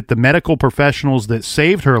say that the medical professionals that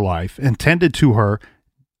saved her life and tended to her,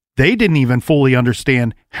 they didn't even fully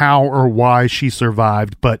understand how or why she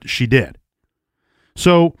survived, but she did.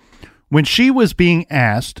 So when she was being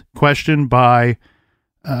questioned by,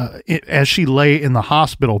 as she lay in the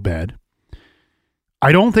hospital bed,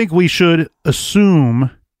 I don't think we should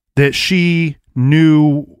assume that she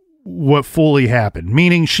knew what fully happened,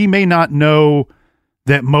 meaning she may not know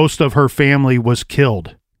that most of her family was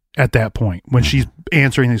killed at that point when she's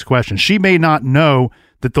answering these questions. She may not know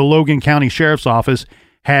that the Logan County Sheriff's Office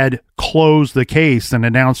had closed the case and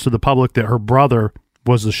announced to the public that her brother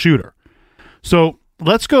was the shooter. So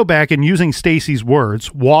let's go back and, using Stacy's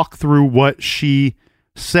words, walk through what she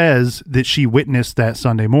says that she witnessed that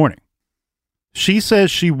Sunday morning. She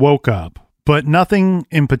says she woke up, but nothing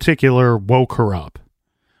in particular woke her up.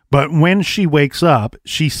 But when she wakes up,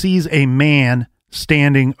 she sees a man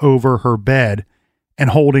standing over her bed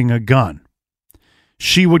and holding a gun.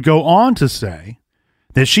 She would go on to say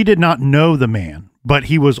that she did not know the man, but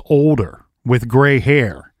he was older with gray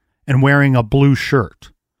hair and wearing a blue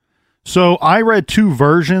shirt. So I read two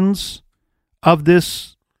versions of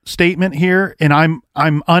this statement here, and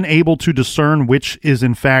I'm unable to discern which is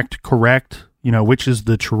in fact correct, which is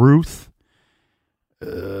the truth.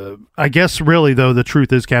 I guess really, though, the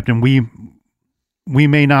truth is, Captain, we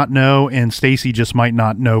may not know, and Stacy just might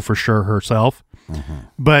not know for sure herself. Mm-hmm.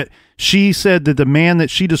 But she said that the man that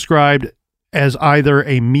she described as either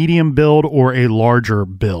a medium build or a larger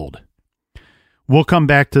build. We'll come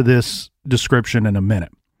back to this description in a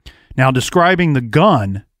minute. Now, describing the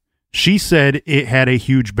gun, she said it had a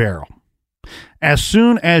huge barrel. As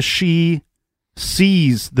soon as she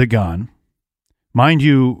sees the gun, mind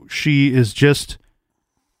you, she is just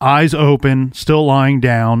eyes open, still lying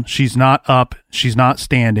down. She's not up. She's not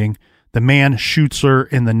standing. The man shoots her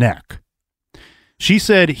in the neck. She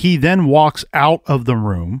said he then walks out of the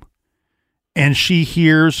room and she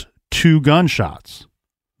hears 2 gunshots.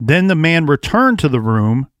 Then the man returned to the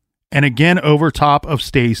room and again over top of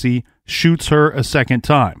Stacy shoots her a second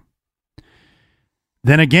time.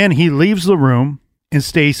 Then again he leaves the room and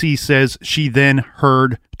Stacy says she then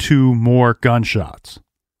heard 2 more gunshots.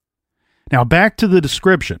 Now back to the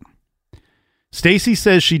description. Stacy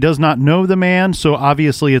says she does not know the man, so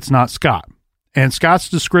obviously it's not Scott. And Scott's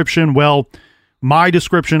description, well, my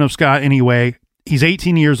description of Scott anyway, he's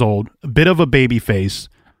 18 years old, a bit of a baby face,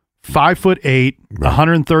 5'8", right.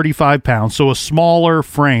 135 pounds, so a smaller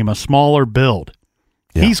frame, a smaller build.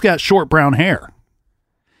 Yeah. He's got short brown hair.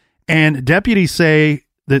 And deputies say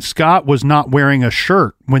that Scott was not wearing a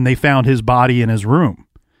shirt when they found his body in his room.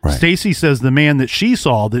 Right. Stacy says the man that she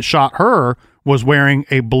saw that shot her was wearing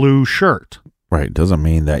a blue shirt. Right. Doesn't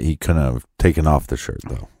mean that he couldn't have taken off the shirt,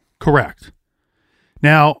 though. Correct.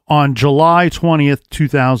 Now, on July 20th,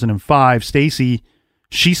 2005, Stacy,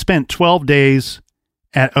 she spent 12 days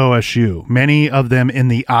at OSU, many of them in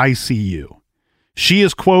the ICU. She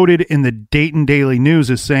is quoted in the Dayton Daily News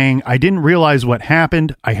as saying, "I didn't realize what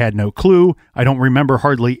happened. I had no clue. I don't remember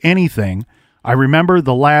hardly anything. I remember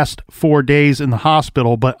the last 4 days in the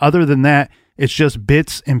hospital, but other than that, it's just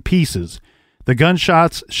bits and pieces. The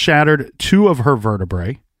gunshots shattered 2 of her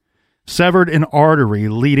vertebrae, severed an artery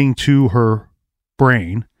leading to her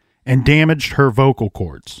brain, and damaged her vocal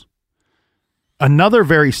cords." Another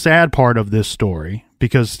very sad part of this story,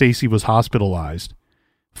 because Stacy was hospitalized,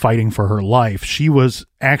 fighting for her life. She was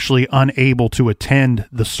actually unable to attend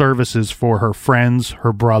the services for her friends,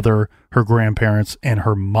 her brother, her grandparents, and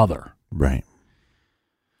her mother. Right.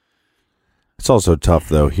 It's also tough,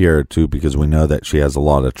 though, here, too, because we know that she has a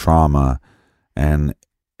lot of trauma, and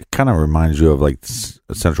it kind of reminds you of, like,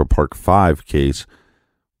 a Central Park 5 case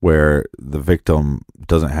where the victim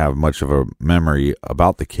doesn't have much of a memory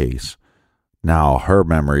about the case. Now, her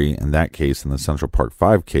memory in that case, in the Central Park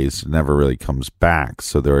 5 case, never really comes back,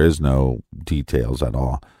 so there is no details at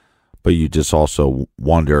all. But you just also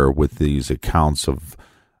wonder with these accounts of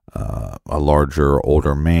a larger,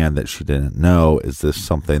 older man that she didn't know, is this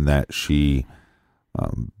something that she,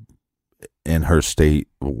 in her state,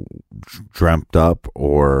 dreamt up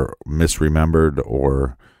or misremembered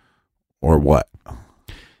or what?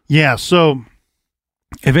 Yeah, so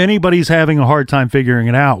if anybody's having a hard time figuring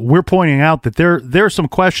it out, we're pointing out that there are some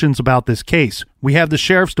questions about this case. We have the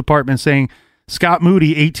sheriff's department saying Scott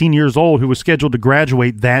Moody, 18 years old, who was scheduled to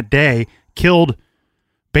graduate that day, killed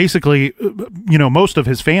basically, most of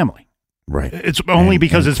his family. Right. It's only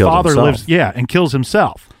because his father lives, and kills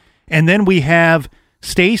himself. And then we have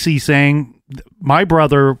Stacy saying my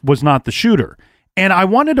brother was not the shooter. And I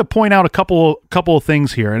wanted to point out a couple of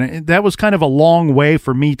things here, and that was kind of a long way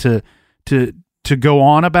for me to go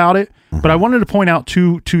on about it. Mm-hmm. But I wanted to point out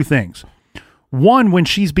two things. One, when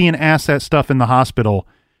she's being asked that stuff in the hospital,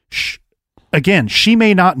 she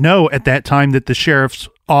may not know at that time that the sheriff's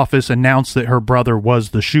office announced that her brother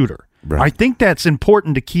was the shooter. Right. I think that's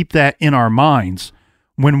important to keep that in our minds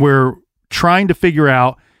when we're trying to figure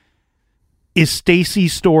out, is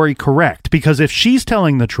Stacy's story correct? Because if she's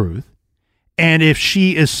telling the truth, and if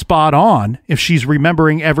she is spot on, if she's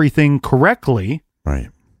remembering everything correctly, right,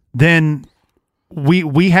 then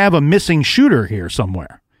we have a missing shooter here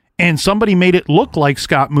somewhere. And somebody made it look like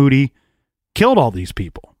Scott Moody killed all these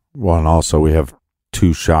people. Well, and also we have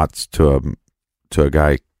 2 shots to a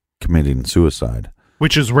guy committing suicide,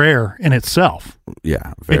 which is rare in itself.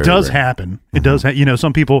 Yeah, it does happen. It does.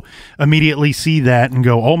 Some people immediately see that and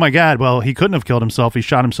go, "Oh my God! Well, he couldn't have killed himself. He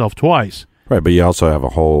shot himself twice." Right, but you also have a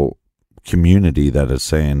whole community that is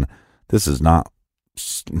saying this is not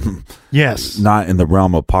not in the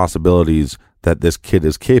realm of possibilities that this kid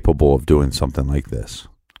is capable of doing something like this.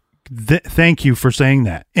 Thank you for saying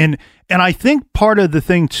that. And I think part of the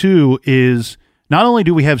thing too is not only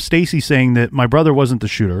do we have Stacy saying that my brother wasn't the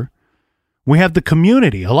shooter, we have the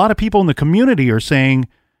community. A lot of people in the community are saying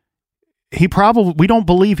we don't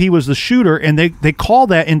believe he was the shooter, and they call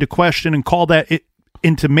that into question and call that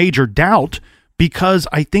into major doubt, because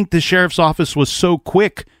I think the sheriff's office was so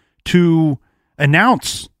quick to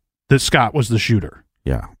announce that Scott was the shooter.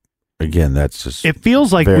 Yeah. Again, that's just... It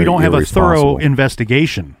feels like we don't have a thorough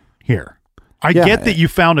investigation here. I get that you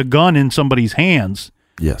found a gun in somebody's hands.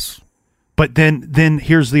 Yes. But then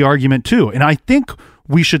here's the argument too. And I think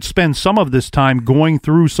we should spend some of this time going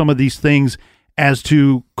through some of these things as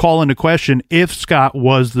to call into question if Scott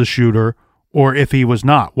was the shooter or if he was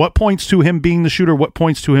not. What points to him being the shooter? What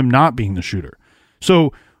points to him not being the shooter?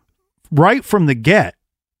 So right from the get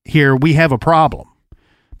here, we have a problem,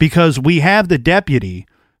 because we have the deputy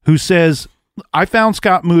who says, I found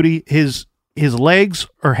Scott Moody. His legs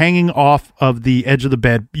are hanging off of the edge of the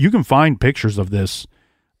bed. You can find pictures of this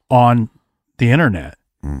on the internet.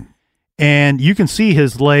 And you can see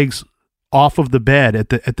his legs off of the bed at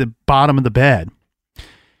the bottom of the bed.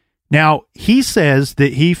 Now, he says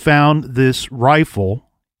that he found this rifle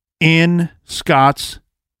in Scott's,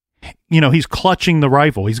 he's clutching the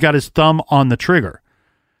rifle. He's got his thumb on the trigger.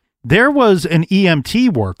 There was an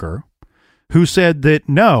EMT worker who said that,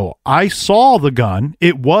 no, I saw the gun.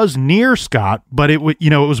 It was near Scott, but it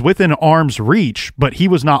was within arm's reach, but he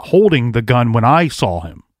was not holding the gun when I saw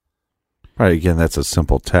him. Right. Again, that's a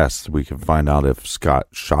simple test. We can find out if Scott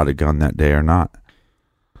shot a gun that day or not.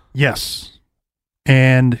 Yes.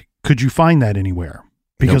 And could you find that anywhere?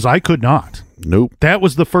 Because I could not. Nope. That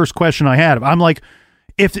was the first question I had. I'm like,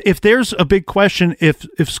 if there's a big question, if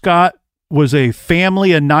Scott was a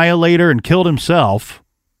family annihilator and killed himself,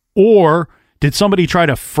 or did somebody try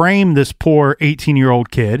to frame this poor 18-year-old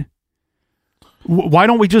kid, why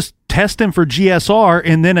don't we just test him for GSR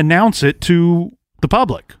and then announce it to the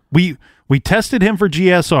public? We tested him for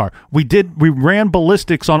GSR. We ran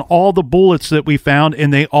ballistics on all the bullets that we found,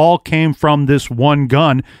 and they all came from this one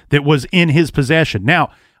gun that was in his possession.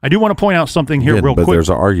 Now, I do want to point out something here real quick. But there's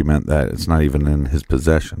an argument that it's not even in his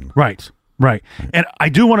possession. Right. And I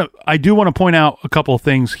do want to point out a couple of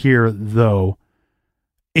things here, though.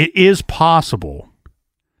 It is possible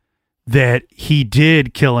that he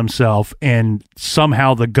did kill himself and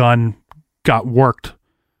somehow the gun got worked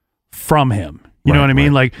from him. You know what I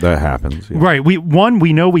mean? Like that happens. Yeah. Right.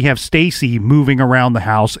 We know we have Stacy moving around the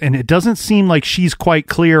house, and it doesn't seem like she's quite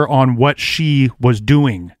clear on what she was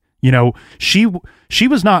doing. You know, she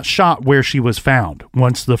was not shot where she was found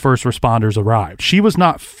once the first responders arrived. She was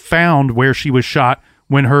not found where she was shot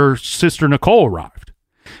when her sister Nicole arrived.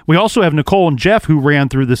 We also have Nicole and Jeff who ran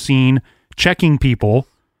through the scene checking people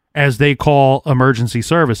as they call emergency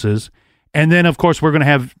services. And then, of course, we're going to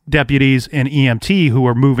have deputies and EMT who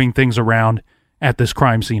are moving things around at this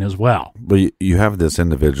crime scene as well. But you have this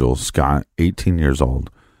individual, Scott, 18 years old.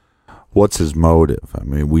 What's his motive? I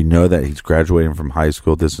mean, we know that he's graduating from high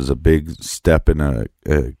school. This is a big step in a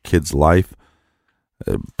kid's life,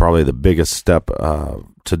 probably the biggest step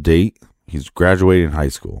to date. He's graduating high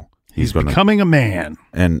school. He's becoming a man.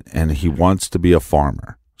 And he wants to be a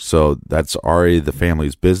farmer. So that's already the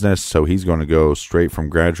family's business. So he's going to go straight from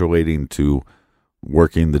graduating to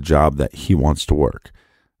working the job that he wants to work.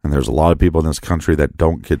 And there's a lot of people in this country that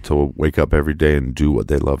don't get to wake up every day and do what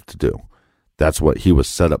they love to do. That's what he was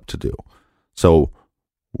set up to do. So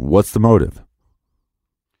what's the motive?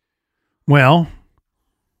 Well,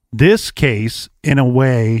 this case, in a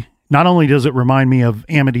way, not only does it remind me of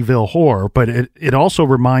Amityville Horror, but it also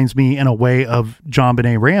reminds me in a way of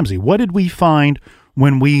JonBenet Ramsey. What did we find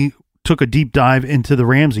when we took a deep dive into the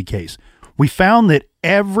Ramsey case? We found that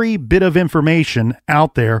every bit of information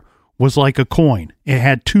out there was like a coin. It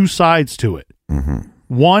had two sides to it. Mm-hmm.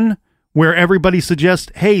 One, where everybody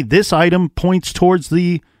suggests, hey, this item points towards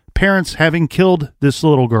the parents having killed this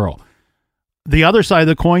little girl. The other side of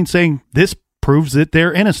the coin saying this proves that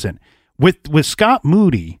they're innocent. With Scott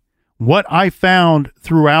Moody, what I found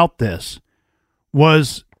throughout this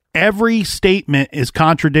was every statement is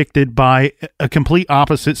contradicted by a complete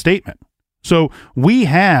opposite statement. So we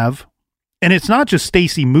have, and it's not just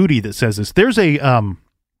Stacy Moody that says this. There's a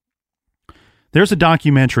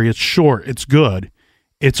documentary. It's short. It's good.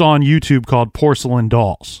 It's on YouTube called Porcelain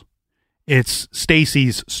Dolls. It's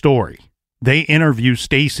Stacy's story. They interview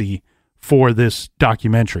Stacy for this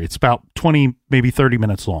documentary. It's about 20, maybe 30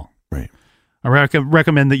 minutes long. Right. I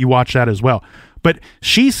recommend that you watch that as well. But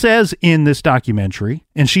she says in this documentary,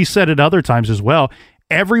 and she said it other times as well,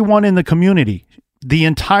 everyone in the community, the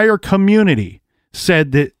entire community,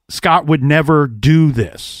 said that Scott would never do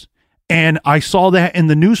this. And I saw that in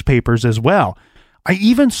the newspapers as well. I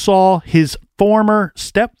even saw his former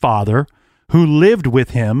stepfather, who lived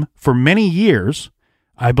with him for many years.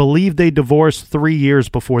 I believe they divorced 3 years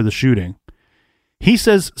before the shooting. He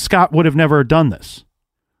says Scott would have never done this.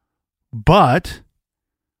 But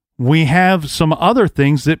we have some other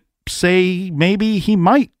things that say maybe he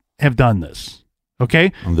might have done this.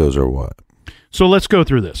 Okay? And those are what? So let's go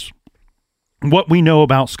through this. What we know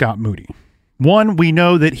about Scott Moody. One, we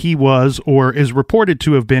know that he was, or is reported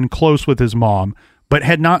to have been, close with his mom, but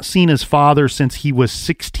had not seen his father since he was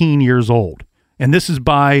 16 years old. And this is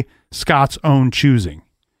by Scott's own choosing.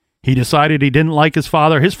 He decided he didn't like his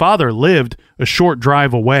father. His father lived a short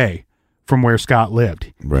drive away from where Scott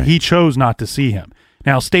lived. Right. He chose not to see him.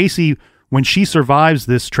 Now, Stacy, when she survives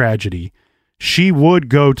this tragedy, she would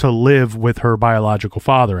go to live with her biological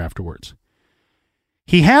father afterwards.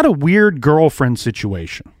 He had a weird girlfriend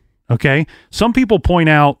situation. Okay? Some people point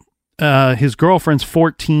out his girlfriend's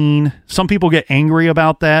 14. Some people get angry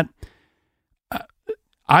about that.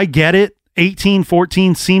 I get it. 18,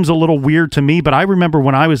 14 seems a little weird to me, but I remember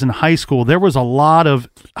when I was in high school, there was a lot of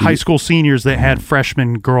high school seniors that had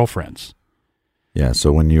freshman girlfriends. Yeah,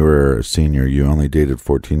 so when you were a senior, you only dated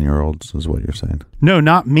 14-year-olds, is what you're saying? No,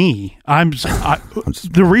 not me.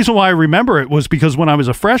 The reason why I remember it was because when I was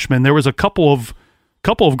a freshman, there was a couple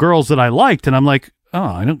of girls that I liked, and I'm like,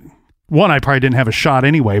 I probably didn't have a shot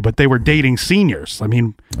anyway, but they were dating seniors. I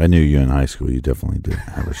mean, I knew you in high school. You definitely did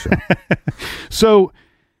have a shot. So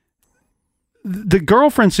the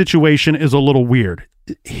girlfriend situation is a little weird.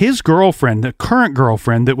 His girlfriend, the current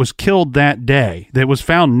girlfriend that was killed that day, that was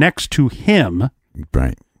found next to him,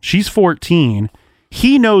 right? She's 14.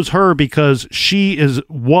 He knows her because she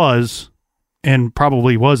was, and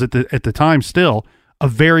probably was at the time still, a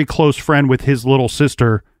very close friend with his little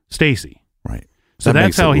sister, Stacy. Right. So that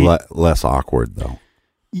that's makes how it less awkward, though.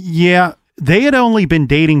 Yeah. They had only been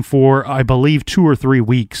dating for, I believe, 2 or 3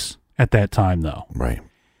 weeks at that time, though. Right.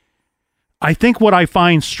 I think what I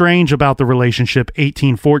find strange about the relationship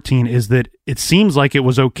 18-14 is that it seems like it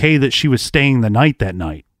was okay that she was staying the night that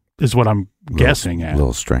night, is what I'm guessing at. A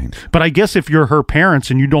little strange. But I guess if you're her parents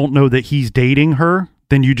and you don't know that he's dating her,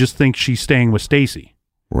 then you just think she's staying with Stacy.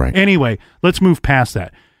 Right. Anyway, let's move past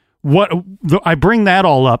that. I bring that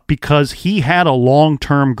all up because he had a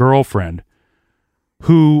long-term girlfriend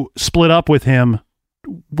who split up with him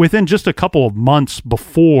within just a couple of months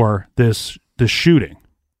before this the shooting.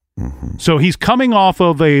 So he's coming off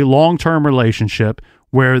of a long-term relationship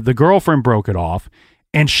where the girlfriend broke it off,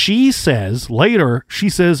 and she says,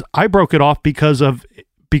 I broke it off because of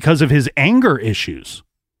his anger issues.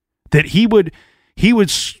 That he would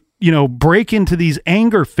break into these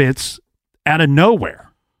anger fits out of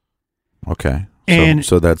nowhere. Okay. And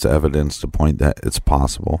so that's evidence to point that it's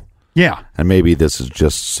possible. Yeah. And maybe this is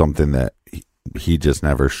just something that he just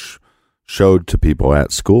never showed to people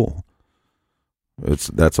at school.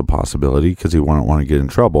 That's a possibility because he wouldn't want to get in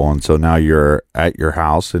trouble. And so now you're at your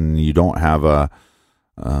house and you don't have a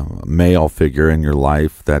male figure in your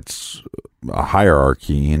life that's a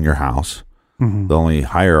hierarchy in your house. Mm-hmm. The only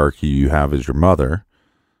hierarchy you have is your mother.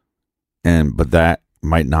 But that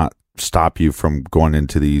might not stop you from going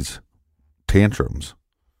into these tantrums.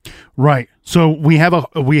 Right. So we have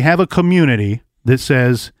a community that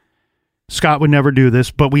says Scott would never do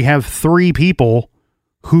this, but we have 3 people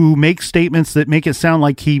who make statements that make it sound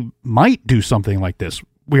like he might do something like this.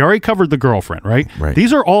 We already covered the girlfriend, right? Right.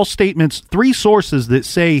 These are all statements, 3 sources that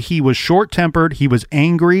say he was short-tempered, he was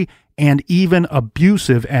angry, and even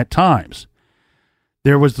abusive at times.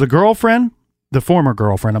 There was the former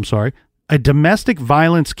girlfriend, a domestic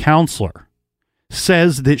violence counselor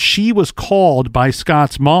says that she was called by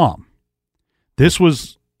Scott's mom. This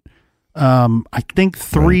was, I think,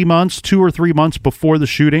 2 or 3 months before the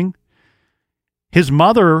shooting. His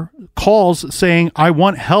mother calls saying, I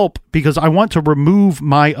want help because I want to remove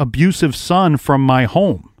my abusive son from my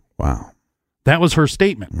home. Wow. That was her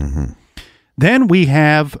statement. Mm-hmm. Then we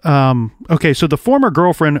have, so the former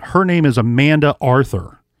girlfriend, her name is Amanda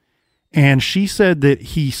Arthur. And she said that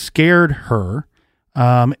he scared her.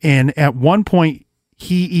 And at one point,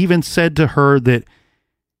 he even said to her that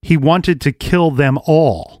he wanted to kill them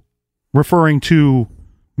all, referring to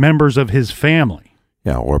members of his family.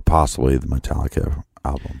 Yeah, or possibly the Metallica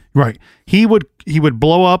album. Right. He would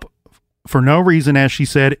blow up for no reason, as she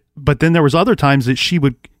said, but then there was other times that he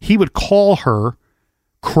would call her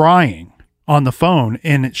crying on the phone,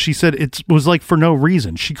 and she said it was like for no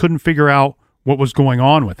reason. She couldn't figure out what was going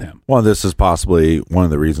on with him. Well, this is possibly one of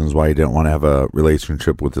the reasons why he didn't want to have a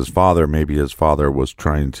relationship with his father. Maybe his father was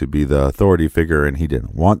trying to be the authority figure, and he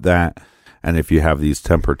didn't want that. And if you have these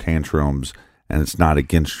temper tantrums, and it's not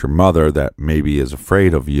against your mother that maybe is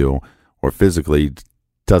afraid of you or physically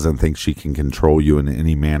doesn't think she can control you in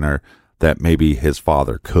any manner that maybe his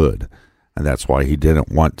father could. And that's why he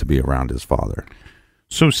didn't want to be around his father.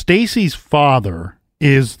 So Stacy's father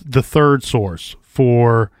is the third source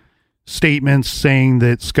for statements saying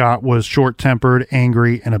that Scott was short-tempered,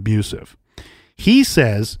 angry, and abusive. He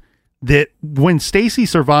says that when Stacy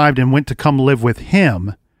survived and went to come live with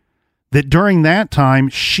him, that during that time,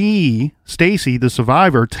 Stacy, the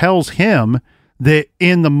survivor, tells him that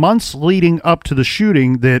in the months leading up to the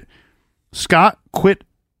shooting that Scott quit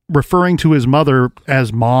referring to his mother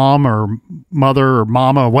as mom or mother or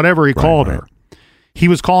mama, whatever he called her. He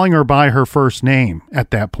was calling her by her first name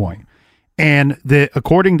at that point. And that,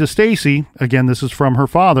 according to Stacy, again, this is from her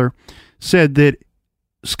father, said that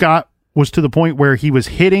Scott was to the point where he was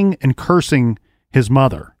hitting and cursing his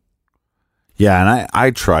mother. Yeah, and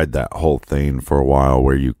I tried that whole thing for a while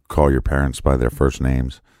where you call your parents by their first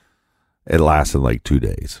names. It lasted like 2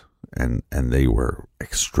 days, and they were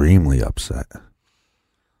extremely upset.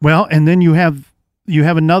 Well, and then you have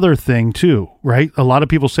another thing too, right? A lot of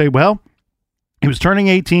people say, well, he was turning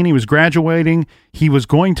 18, he was graduating, he was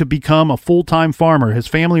going to become a full-time farmer. His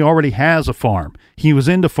family already has a farm. He was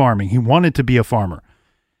into farming. He wanted to be a farmer.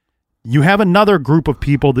 You have another group of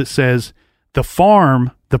people that says the farm,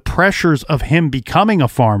 the pressures of him becoming a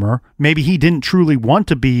farmer, maybe he didn't truly want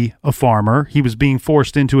to be a farmer. He was being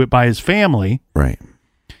forced into it by his family. Right.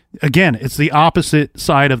 Again, it's the opposite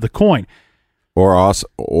side of the coin.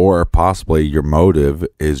 Or possibly your motive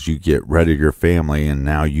is you get rid of your family and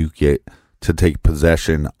now you get to take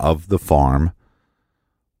possession of the farm,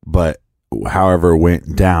 but however it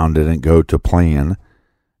went down didn't go to plan,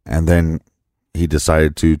 and then he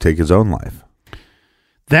decided to take his own life.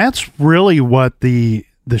 That's really what the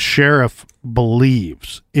sheriff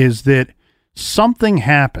believes, is that something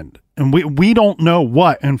happened, and we don't know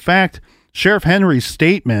what. In fact, Sheriff Henry's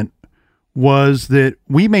statement was that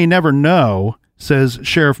we may never know, says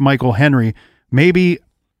Sheriff Michael Henry. Maybe,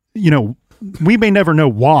 we may never know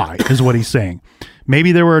why, is what he's saying.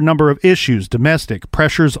 Maybe there were a number of issues, domestic,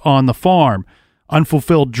 pressures on the farm,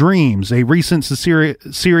 unfulfilled dreams, a recent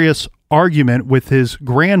serious argument with his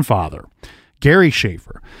grandfather, Gary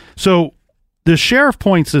Schaefer. So the sheriff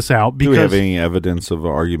points this out because... Do we have any evidence of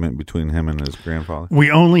an argument between him and his grandfather? We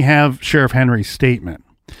only have Sheriff Henry's statement.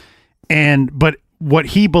 But what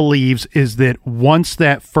he believes is that once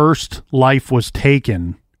that first life was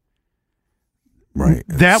taken, Right.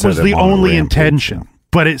 that Set was him the on a only rampage. intention.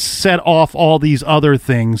 But it set off all these other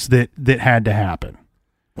things that had to happen.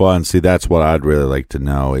 Well, and see, that's what I'd really like to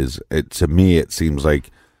know is, to me, it seems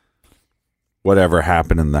like whatever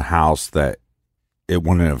happened in the house, that it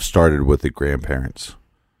wouldn't have started with the grandparents,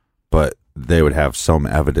 but they would have some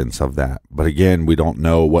evidence of that. But again, we don't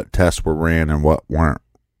know what tests were ran and what weren't.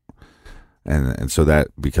 And so that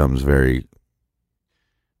becomes very,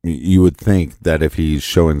 you would think that if he's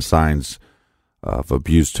showing signs of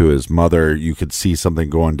abuse to his mother, you could see something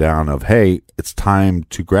going down of, hey, it's time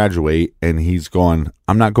to graduate. And he's going,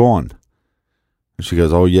 I'm not going. And she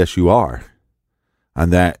goes, oh, yes, you are.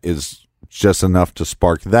 And that is just enough to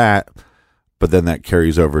spark that. But then that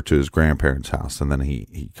carries over to his grandparents' house. And then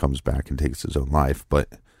he comes back and takes his own life. But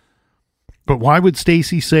why would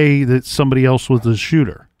Stacy say that somebody else was the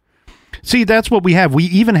shooter? See, that's what we have. We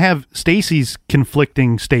even have Stacy's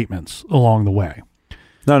conflicting statements along the way.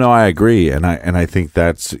 No, I agree. And I think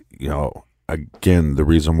that's, again, the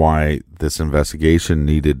reason why this investigation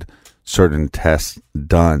needed certain tests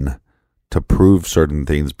done to prove certain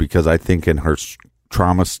things, because I think in her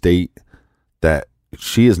trauma state that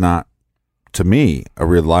she is not, to me, a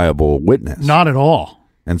reliable witness. Not at all.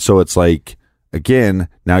 And so it's like, again,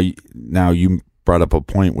 now you brought up a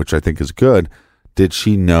point which I think is good. Did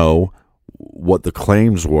she know what the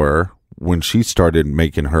claims were when she started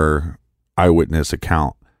making her eyewitness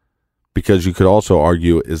account? Because you could also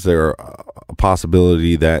argue, is there a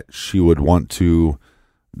possibility that she would want to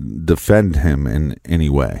defend him in any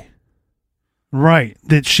way? Right.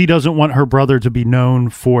 That she doesn't want her brother to be known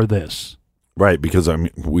for this. Right. Because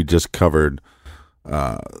we just covered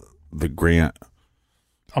the Grant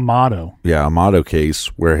Amato. Yeah, Amato case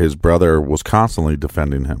where his brother was constantly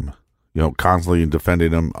defending him. Constantly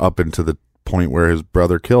defending him up into the point where his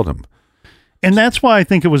brother killed him. And that's why I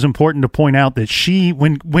think it was important to point out that she,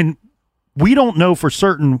 when we don't know for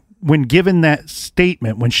certain, when given that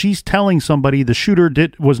statement, when she's telling somebody the shooter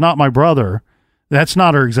was not my brother, that's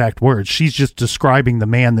not her exact words. She's just describing the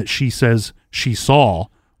man that she says she saw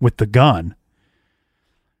with the gun.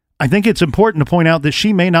 I think it's important to point out that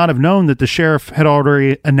she may not have known that the sheriff had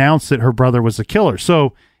already announced that her brother was the killer.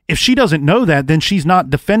 So if she doesn't know that, then she's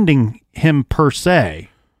not defending him per se.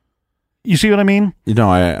 You see what I mean?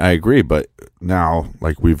 I agree, but now,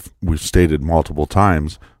 like we've stated multiple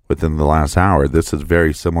times within the last hour, this is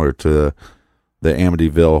very similar to the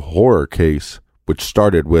Amityville horror case, which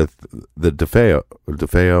started with the DeFeo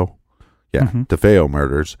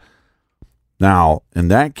murders. Now, in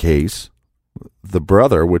that case, the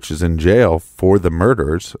brother, which is in jail for the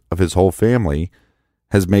murders of his whole family,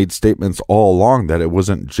 has made statements all along that it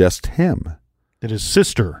wasn't just him. That his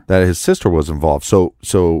sister was involved.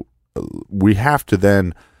 So we have to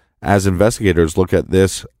then, as investigators, look at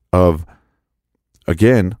this of,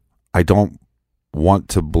 again, I don't want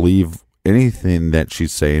to believe anything that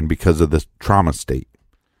she's saying because of the trauma state.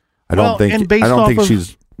 I don't think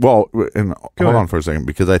she's, well, and hold on for a second,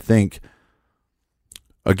 because I think,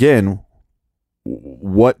 again,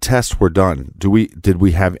 what tests were done? Did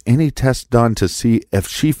we have any tests done to see if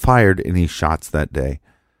she fired any shots that day?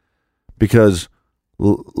 Because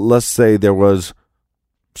let's say there was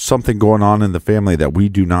something going on in the family that we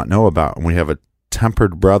do not know about, and we have a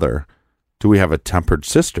tempered brother. Do we have a tempered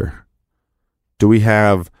sister? Do we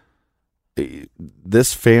have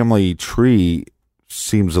this family tree?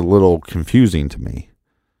 Seems a little confusing to me.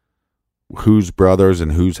 Who's brothers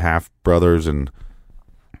and who's half brothers, and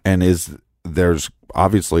there's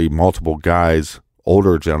obviously multiple guys,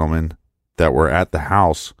 older gentlemen that were at the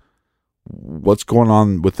house. What's going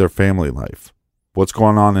on with their family life? What's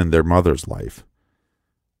going on in their mother's life?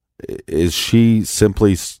 Is she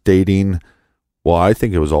simply stating, well, I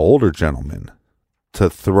think it was an older gentleman, to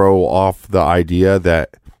throw off the idea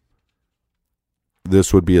that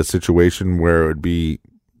this would be a situation where it would be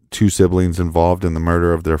two siblings involved in the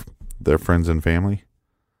murder of their friends and family?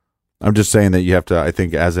 I'm just saying that you have to, I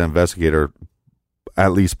think, as an investigator,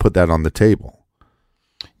 at least put that on the table.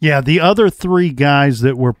 Yeah, the other three guys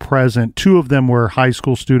that were present, two of them were high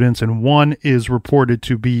school students, and one is reported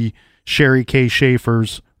to be Sherry K.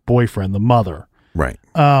 Schaefer's boyfriend, the mother. Right.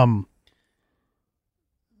 And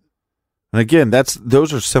again,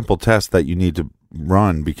 those are simple tests that you need to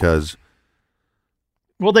run because,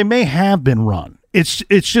 well, they may have been run. It's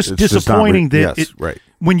just disappointing right.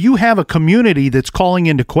 When you have a community that's calling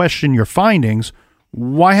into question your findings,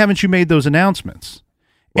 why haven't you made those announcements?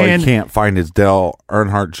 Well, you can't find his Dale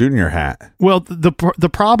Earnhardt Jr. hat. Well, the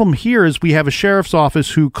problem here is we have a sheriff's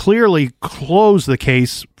office who clearly closed the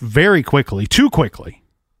case very quickly, too quickly.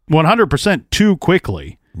 100% too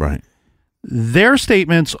quickly. Right. Their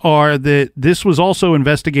statements are that this was also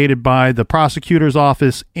investigated by the prosecutor's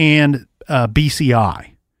office and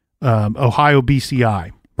BCI, Ohio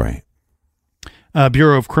BCI. Right.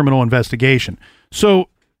 Bureau of Criminal Investigation. So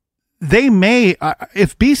they may,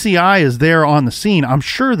 if BCI is there on the scene, I'm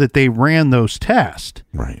sure that they ran those tests.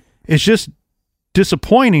 Right. It's just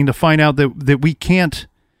disappointing to find out that we can't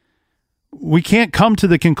come to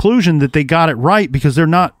the conclusion that they got it right, because they're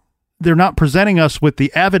not presenting us with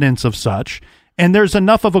the evidence of such, and there's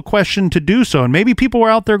enough of a question to do so. And maybe people are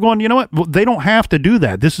out there going, you know what, well, they don't have to do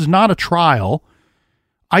that. This is not a trial.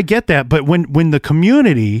 I get that, but when the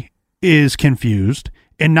community is confused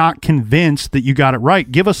and not convinced that you got it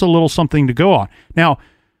right, give us a little something to go on. Now,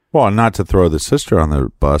 well, not to throw the sister on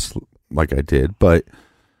the bus like I did, but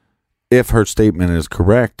if her statement is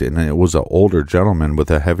correct and it was an older gentleman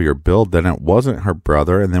with a heavier build, then it wasn't her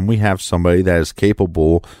brother, and then we have somebody that is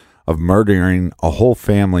capable of murdering a whole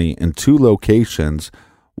family in 2 locations,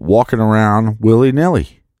 walking around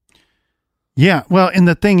willy-nilly. Yeah, well, and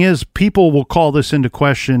the thing is, people will call this into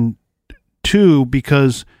question too,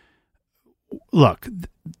 because look,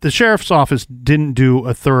 the sheriff's office didn't do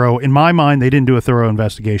a thorough, in my mind, they didn't do a thorough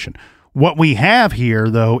investigation. What we have here,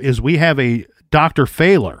 though, is we have a Dr.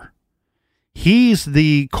 Fahler. He's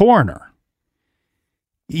the coroner.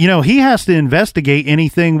 You know, he has to investigate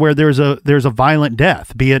anything where there's a violent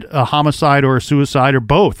death, be it a homicide or a suicide or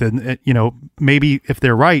both. And, you know, maybe if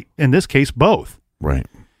they're right, in this case, both. Right.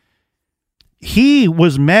 He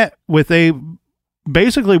was met with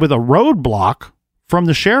basically with a roadblock from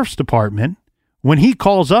the sheriff's department when he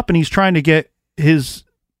calls up and he's trying to get his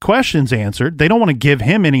questions answered. They don't want to give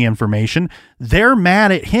him any information. They're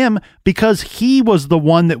mad at him because he was the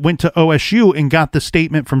one that went to OSU and got the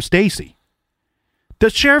statement from Stacy. The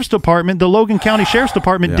sheriff's department, the Logan County Sheriff's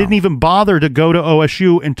Department, didn't even bother to go to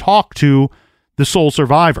OSU and talk to the sole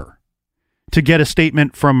survivor to get a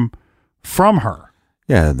statement from her.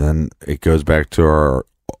 Yeah, then it goes back to our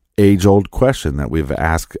age-old question that we've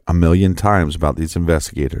asked a million times about these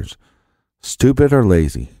investigators. Stupid or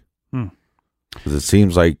lazy? Because it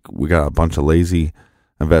seems like we got a bunch of lazy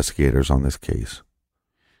investigators on this case.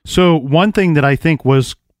 So one thing that I think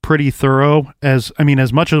was pretty thorough, as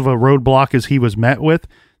much of a roadblock as he was met with,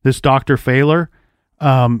 this Dr. Fahler,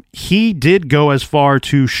 he did go as far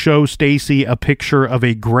to show Stacy a picture of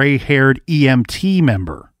a gray-haired EMT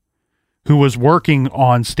member who was working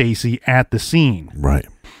on Stacy at the scene. Right.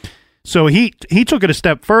 So he took it a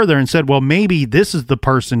step further and said, well, maybe this is the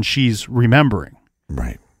person she's remembering.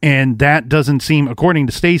 Right. And that doesn't seem, according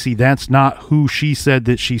to Stacy, that's not who she said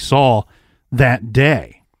that she saw that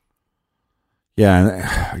day. Yeah,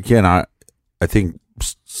 and again, I think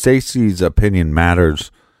Stacy's opinion matters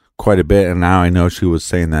quite a bit, and now I know she was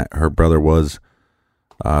saying that her brother was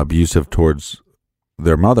abusive towards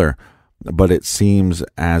their mother, but it seems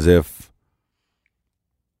as if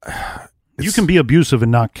you can be abusive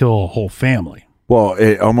and not kill a whole family. Well,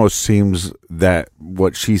 it almost seems that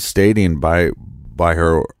what she's stating by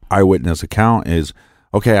her eyewitness account is,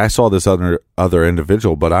 okay, I saw this other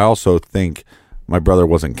individual, but I also think my brother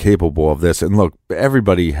wasn't capable of this. And look,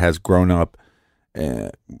 everybody has grown up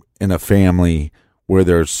in a family where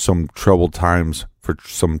there's some troubled times for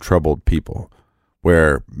some troubled people,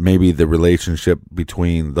 where maybe the relationship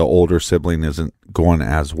between the older sibling isn't going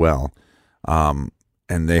as well.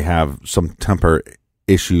 And they have some temper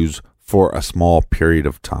issues for a small period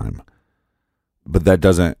of time. But that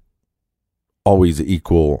doesn't always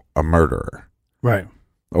equal a murderer. Right.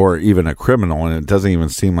 Or even a criminal, and it doesn't even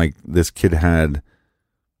seem like this kid had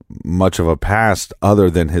much of a past other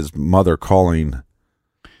than his mother calling.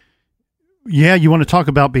 Yeah, you want to talk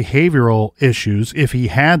about behavioral issues, if he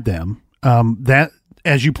had them. That,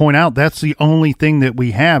 as you point out, that's the only thing that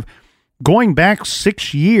we have. Going back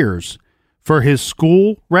 6 years for his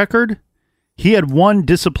school record, he had one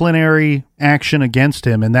disciplinary action against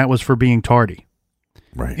him, and that was for being tardy.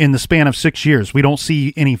 Right. In the span of 6 years. We don't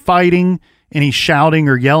see any fighting, any shouting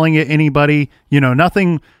or yelling at anybody,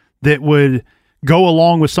 nothing that would go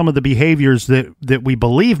along with some of the behaviors that we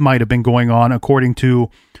believe might have been going on, according to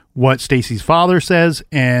what Stacy's father says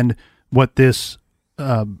and what this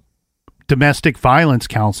domestic violence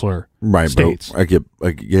counselor states. But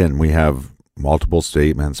again, we have multiple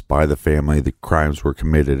statements by the family. The crimes were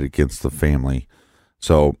committed against the family.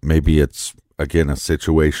 So maybe it's, again, a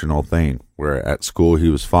situational thing where at school he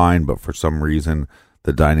was fine, but for some reason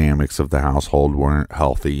the dynamics of the household weren't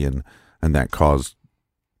healthy, and that caused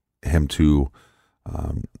him to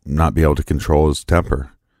not be able to control his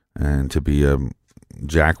temper and to be a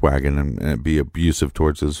jackwagon and be abusive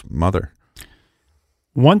towards his mother.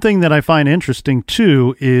 One thing that I find interesting,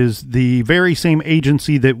 too, is the very same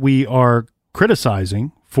agency that we are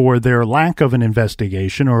criticizing for their lack of an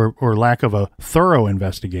investigation or lack of a thorough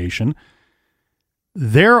investigation,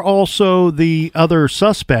 they're also the other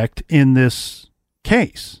suspect in this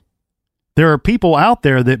case. There are people out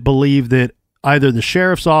there that believe that either the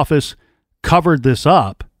sheriff's office covered this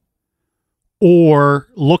up or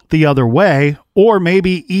looked the other way, or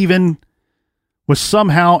maybe even was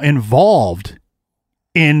somehow involved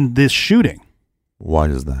in this shooting. Why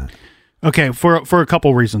is that? Okay, for a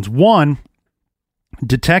couple reasons. One,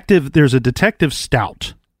 there's a Detective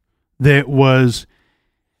Stout that was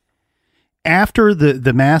after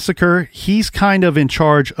the massacre. He's kind of in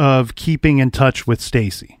charge of keeping in touch with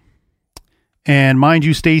Stacy. And mind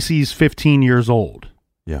you, Stacy's 15 years old.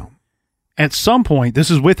 Yeah. At some point,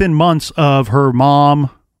 this is within months of her mom,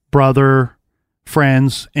 brother,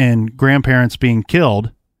 friends, and grandparents being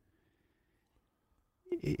killed,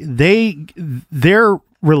 their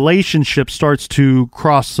relationship starts to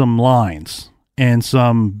cross some lines and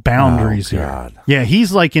some boundaries here. Yeah,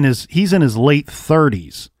 he's in his late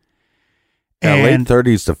 30s. Yeah, late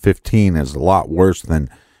 30s to 15 is a lot worse than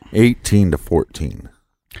 18 to 14.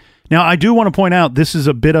 Now, I do want to point out, this is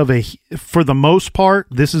a bit of for the most part,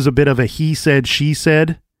 this is a bit of a he said, she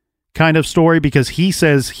said kind of story, because he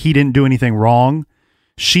says he didn't do anything wrong.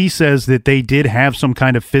 She says that they did have some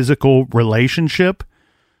kind of physical relationship.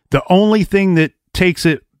 The only thing that takes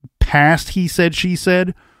it past he said, she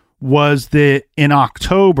said was that in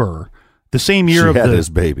October, the same year she had his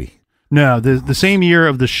baby. No, the same year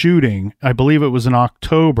of the shooting, I believe it was in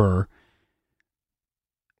October,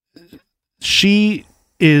 she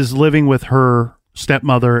is living with her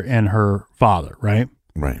stepmother and her father, right?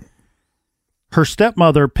 Right. Her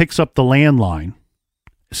stepmother picks up the landline.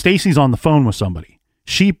 Stacy's on the phone with somebody.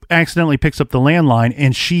 She accidentally picks up the landline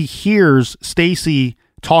and she hears Stacy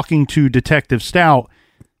talking to Detective Stout.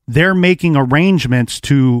 They're making arrangements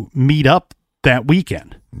to meet up that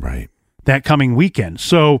weekend. Right. That coming weekend.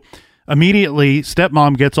 So immediately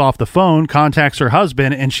stepmom gets off the phone, contacts her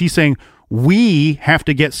husband, and she's saying, we have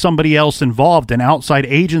to get somebody else involved, an outside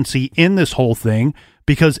agency in this whole thing,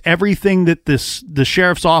 because everything that the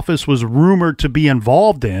sheriff's office was rumored to be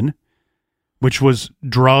involved in, which was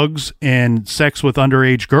drugs and sex with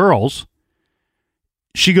underage girls,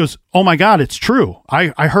 she goes, oh my God, it's true.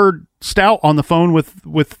 I heard Stout on the phone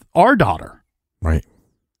with our daughter. Right.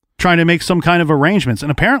 Trying to make some kind of arrangements.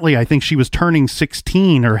 And apparently I think she was turning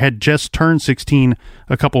 16 or had just turned 16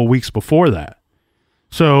 a couple of weeks before that.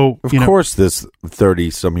 So, of course, this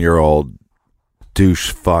 30-some-year-old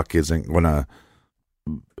douche fuck isn't going to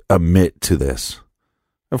admit to this.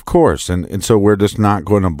 Of course. And so we're just not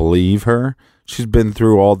going to believe her. She's been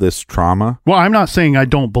through all this trauma. Well, I'm not saying I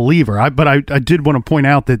don't believe her, but I did want to point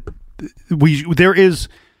out that we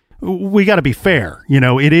got to be fair.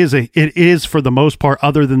 It is for the most part,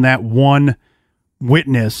 other than that one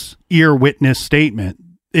ear witness statement,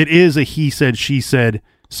 it is a he said, she said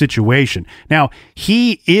situation. Now,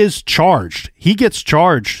 he is charged. He gets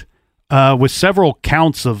charged with several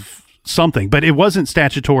counts of something, but it wasn't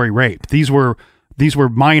statutory rape. These were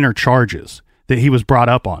minor charges that he was brought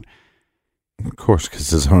up on. Of course,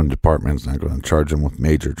 because his own department's not going to charge him with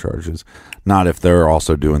major charges. Not if they're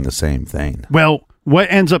also doing the same thing. Well, what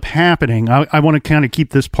ends up happening, I want to kind of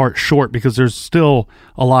keep this part short because there's still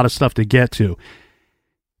a lot of stuff to get to.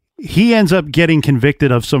 He ends up getting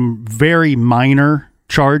convicted of some very minor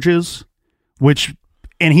charges,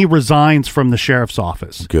 and he resigns from the sheriff's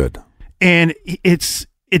office. Good. And it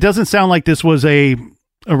doesn't sound like this was a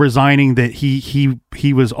resigning that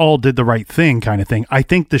he was all did the right thing kind of thing. I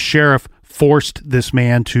think the sheriff forced this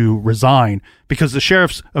man to resign because the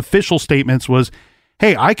sheriff's official statements was,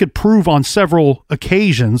 hey, I could prove on several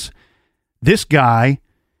occasions this guy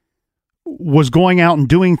was going out and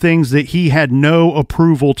doing things that he had no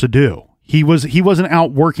approval to do. He wasn't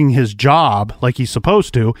out working his job like he's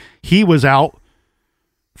supposed to. He was out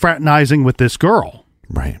fraternizing with this girl.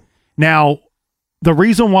 Right. Now, the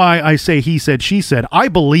reason why I say he said, she said, I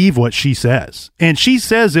believe what she says. And she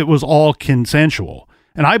says it was all consensual.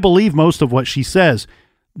 And I believe most of what she says.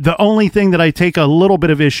 The only thing that I take a little bit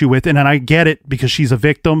of issue with, and I get it because she's a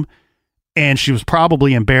victim and she was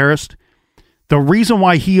probably embarrassed. The reason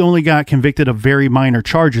why he only got convicted of very minor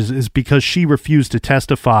charges is because she refused to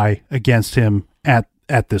testify against him at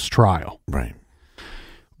this trial. Right.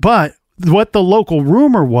 But what the local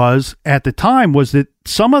rumor was at the time was that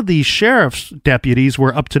some of these sheriff's deputies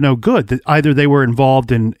were up to no good. That either they were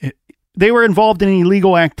involved in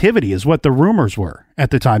illegal activity, is what the rumors were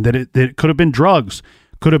at the time. That it could have been drugs,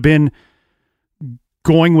 could have been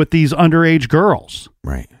going with these underage girls.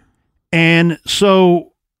 Right. And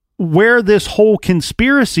so where this whole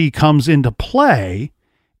conspiracy comes into play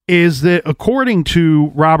is that, according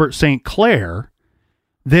to Robert St. Clair,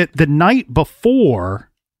 that the night before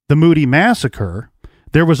the Moody massacre,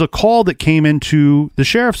 there was a call that came into the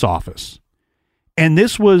sheriff's office. And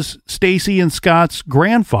this was Stacy and Scott's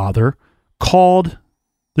grandfather called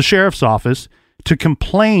the sheriff's office to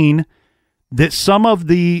complain that some of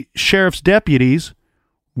the sheriff's deputies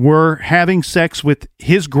were having sex with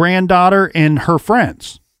his granddaughter and her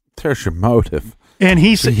friends. There's your motive. And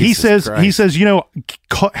he says, you know,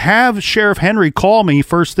 have Sheriff Henry call me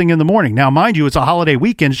first thing in the morning. Now, mind you, it's a holiday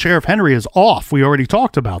weekend. Sheriff Henry is off. We already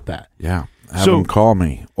talked about that. Yeah. Have him call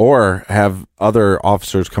me, or have other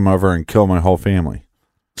officers come over and kill my whole family.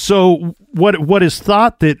 So what is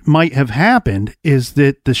thought that might have happened is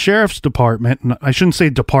that the sheriff's department, and I shouldn't say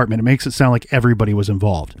department, it makes it sound like everybody was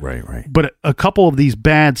involved. Right. But a couple of these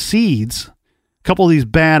bad seeds, a couple of these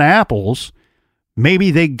bad apples,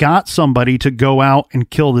 maybe they got somebody to go out and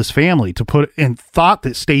kill this family and thought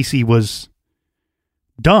that Stacy was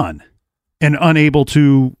done and unable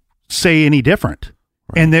to say any different.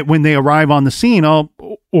 Right. And that when they arrive on the scene,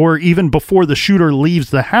 or even before the shooter leaves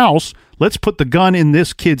the house, let's put the gun in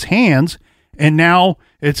this kid's hands, and now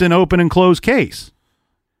it's an open and closed case.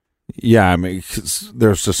 Yeah, I mean,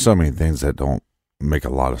 there's just so many things that don't make a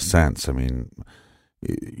lot of sense. I mean,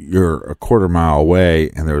 you're a quarter mile away,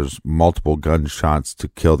 and there's multiple gunshots to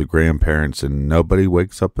kill the grandparents, and nobody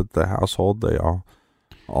wakes up at the household. They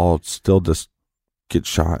all still just get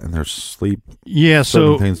shot in their sleep. Yeah,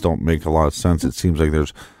 so things don't make a lot of sense. It seems like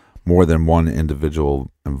there's more than one individual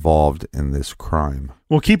involved in this crime.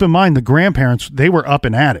 Well, keep in mind the grandparents, they were up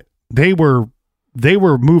and at it. They were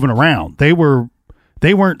moving around. They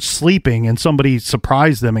weren't sleeping and somebody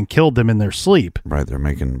surprised them and killed them in their sleep. Right, they're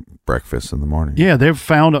making breakfast in the morning. Yeah, they're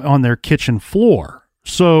found on their kitchen floor.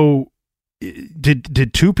 So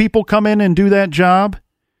did two people come in and do that job?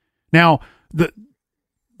 Now,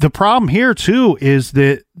 the problem here, too, is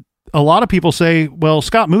that a lot of people say, well,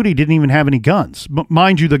 Scott Moody didn't even have any guns. But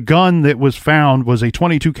mind you, the gun that was found was a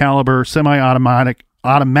 .22 caliber semi-automatic,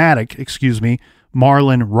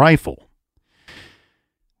 Marlin rifle.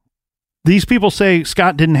 These people say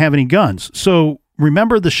Scott didn't have any guns. So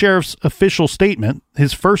remember the sheriff's official statement.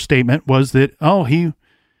 His first statement was that,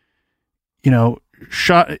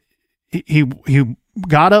 he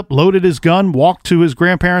got up, loaded his gun, walked to his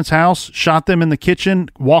grandparents' house, shot them in the kitchen,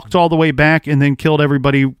 walked all the way back, and then killed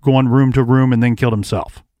everybody going room to room, and then killed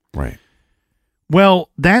himself. Right. Well,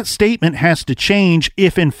 that statement has to change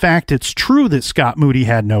if, in fact, it's true that Scott Moody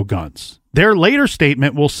had no guns. Their later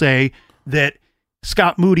statement will say that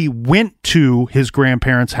Scott Moody went to his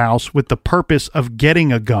grandparents' house with the purpose of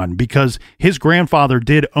getting a gun because his grandfather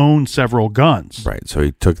did own several guns. Right. So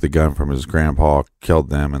he took the gun from his grandpa,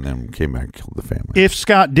 killed them, and then came back and killed the family. If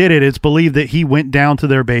Scott did it, it's believed that he went down to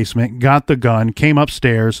their basement, got the gun, came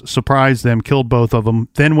upstairs, surprised them, killed both of them,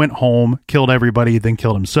 then went home, killed everybody, then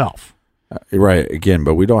killed himself. Right. Again,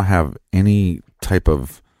 but we don't have any type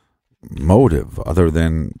of motive other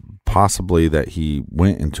than possibly that he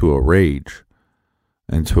went into a rage,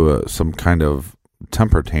 into some kind of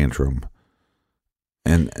temper tantrum.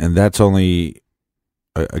 And that's only,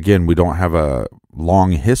 again, we don't have a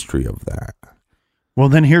long history of that. Well,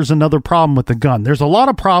 then here's another problem with the gun. There's a lot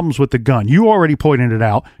of problems with the gun. You already pointed it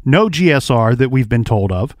out. No GSR that we've been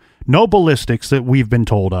told of. No ballistics that we've been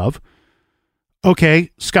told of.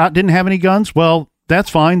 Okay, Scott didn't have any guns. Well, that's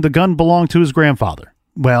fine. The gun belonged to his grandfather.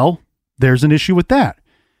 Well, there's an issue with that.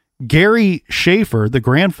 Gary Schaefer, the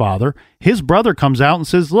grandfather, his brother comes out and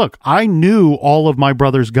says, look, I knew all of my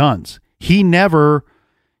brother's guns. He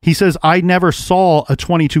says, I never saw a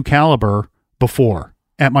 .22 caliber before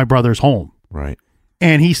at my brother's home. Right.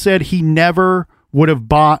 And he said he never would have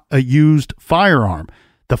bought a used firearm.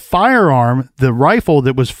 The firearm, the rifle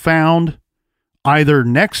that was found either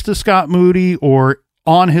next to Scott Moody or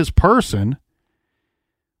on his person,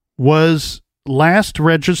 was last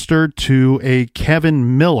registered to a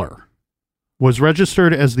Kevin Miller, was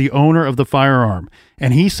registered as the owner of the firearm.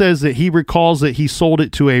 And he says that he recalls that he sold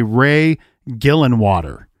it to a Ray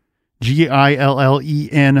Gillenwater,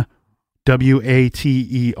 Gillenwater,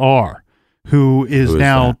 who is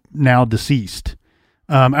now deceased.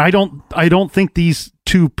 I don't think these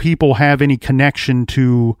two people have any connection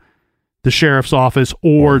to the sheriff's office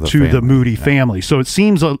or to the Moody family. So it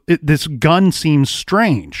seems this gun seems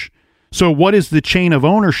strange. So what is the chain of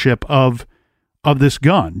ownership of this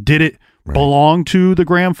gun? Did it belong to the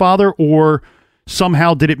grandfather, or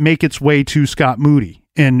somehow did it make its way to Scott Moody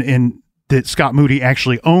and that Scott Moody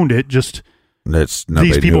actually owned it? Just these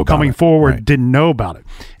people coming forward didn't know about it.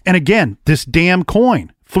 And again, this damn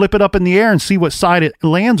coin, flip it up in the air and see what side it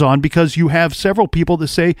lands on, because you have several people that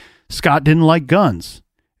say Scott didn't like guns.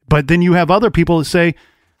 But then you have other people that say,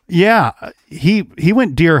 yeah, he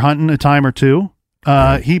went deer hunting a time or two.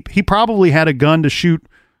 He probably had a gun to shoot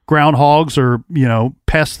groundhogs or,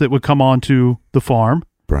 pests that would come onto the farm.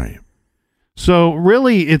 Right. So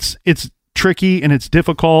really it's tricky and it's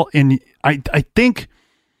difficult. And I think,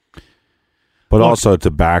 but also to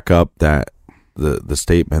back up that the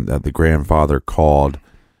statement that the grandfather called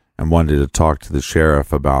and wanted to talk to the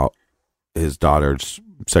sheriff about his daughter's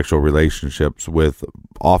sexual relationships with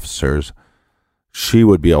officers, she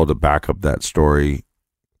would be able to back up that story,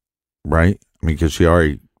 right? I mean, because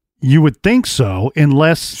you would think so,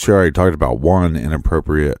 unless she already talked about one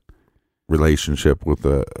inappropriate relationship with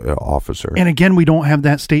the officer. And again, we don't have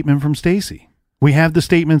that statement from Stacy. We have the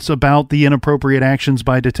statements about the inappropriate actions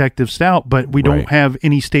by Detective Stout, but we don't have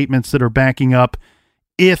any statements that are backing up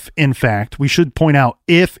if, in fact, we should point out,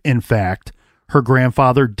 if, in fact, her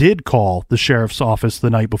grandfather did call the sheriff's office the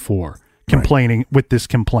night before complaining with this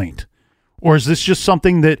complaint. Or is this just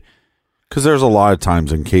something that... Because there's a lot of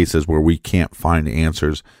times in cases where we can't find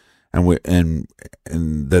answers, and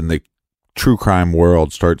then the true crime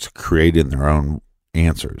world starts creating their own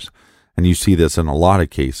answers. And you see this in a lot of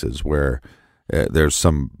cases where there's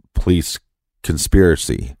some police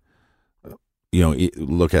conspiracy.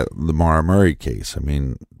 Look at the Mara Murray case. I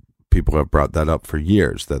mean, people have brought that up for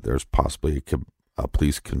years, that there's possibly a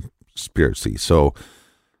police conspiracy. So,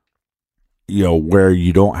 where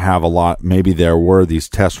you don't have a lot, maybe there were these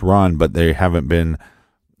tests run, but they haven't been,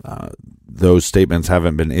 those statements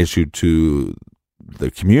haven't been issued to the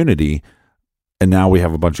community. And now we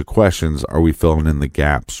have a bunch of questions. Are we filling in the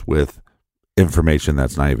gaps with information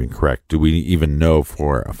that's not even correct? Do we even know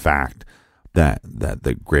for a fact that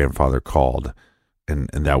the grandfather called and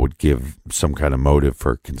that would give some kind of motive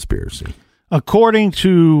for conspiracy? According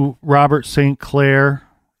to Robert St. Clair,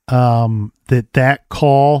 that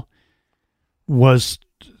call was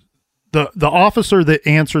the officer that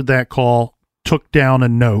answered that call took down a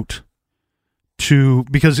note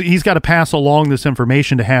because he's got to pass along this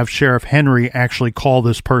information to have Sheriff Henry actually call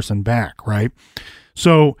this person back, right?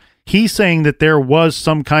 So he's saying that there was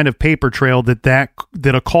some kind of paper trail that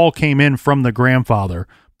a call came in from the grandfather,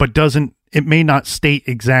 but it may not state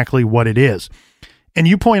exactly what it is. And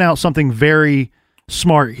you point out something very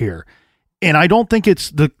smart here. And I don't think it's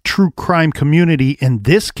the true crime community in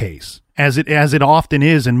this case, as it often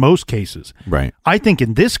is in most cases. Right. I think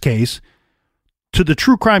in this case, to the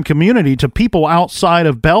true crime community, to people outside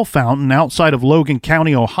of Bellefontaine, outside of Logan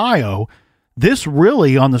County, Ohio, this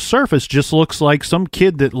really on the surface just looks like some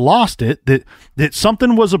kid that lost it, that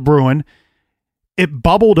something was a-brewing, it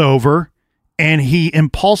bubbled over, and he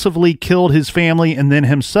impulsively killed his family and then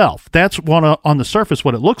himself. That's on the surface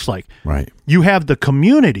what it looks like. Right. You have the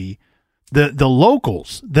community, the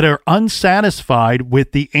locals that are unsatisfied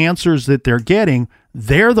with the answers that they're getting.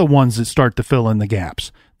 They're the ones that start to fill in the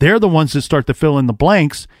gaps. They're the ones that start to fill in the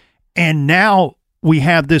blanks. And now we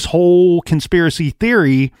have this whole conspiracy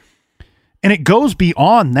theory, and it goes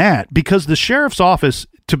beyond that, because the sheriff's office,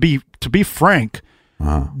 to be frank,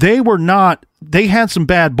 they had some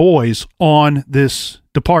bad boys on this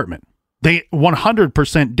department. They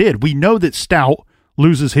 100% did. We know that Stout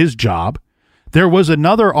loses his job. There was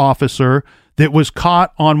another officer that was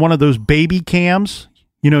caught on one of those baby cams.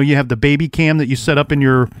 You have the baby cam that you set up in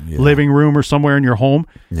your living room or somewhere in your home.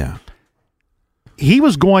 Yeah. He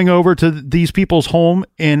was going over to these people's home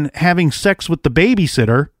and having sex with the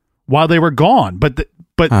babysitter while they were gone. But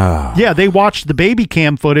they watched the baby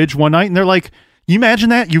cam footage one night, and they're like, you imagine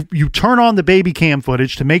that? You turn on the baby cam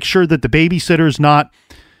footage to make sure that the babysitter's not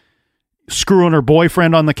screwing her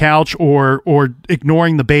boyfriend on the couch or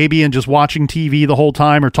ignoring the baby and just watching TV the whole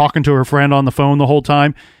time or talking to her friend on the phone the whole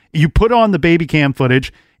time. You put on the baby cam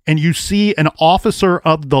footage and you see an officer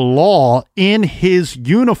of the law in his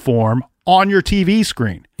uniform on your TV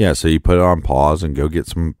screen. Yeah, so you put it on pause and go get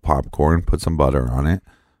some popcorn, put some butter on it,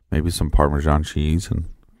 maybe some Parmesan cheese,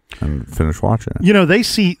 and finish watching it. They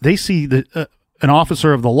see the an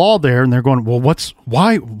officer of the law there, and they're going, well,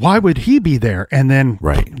 why would he be there? And then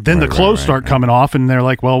the clothes start coming off, and they're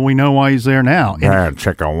like, well, we know why he's there now. And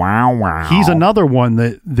wow. He's another one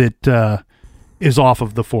that is off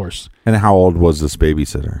of the force. And how old was this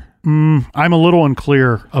babysitter? I'm a little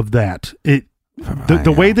unclear of that.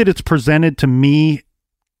 The way that it's presented to me,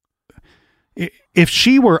 if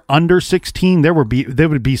she were under 16, there would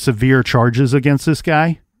be severe charges against this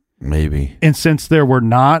guy. Maybe. And since there were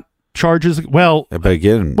not charges, well, but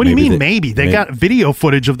again, what do you mean maybe? They got video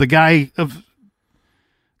footage of the guy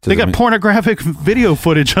They got pornographic video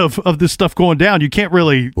footage of this stuff going down. You can't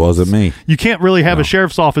really... Wasn't me. You can't really have a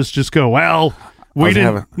sheriff's office just go, well, we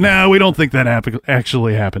don't think that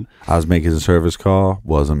actually happened. I was making a service call.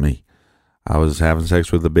 Wasn't me. I was having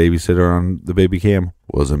sex with the babysitter on the baby cam.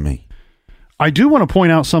 Wasn't me. I do want to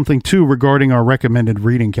point out something, too, regarding our recommended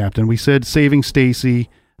reading, Captain. We said Saving Stacy,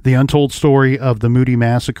 The Untold Story of the Moody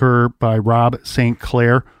Massacre by Rob St.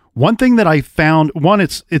 Clair. One thing that I found,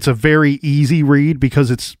 it's a very easy read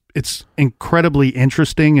because it's incredibly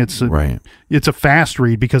interesting. It's a fast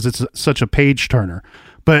read because it's such a page turner.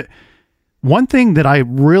 But one thing that I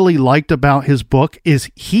really liked about his book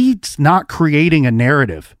is he's not creating a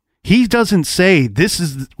narrative. He doesn't say this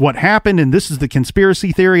is what happened and this is the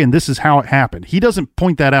conspiracy theory and this is how it happened. He doesn't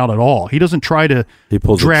point that out at all. He doesn't try to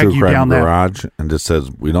drag you down that garage and just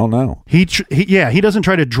says, we don't know. He doesn't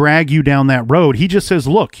try to drag you down that road. He just says,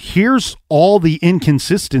 look, here's all the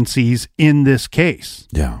inconsistencies in this case.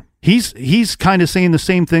 Yeah. He's kind of saying the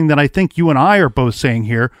same thing that I think you and I are both saying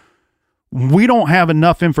here. We don't have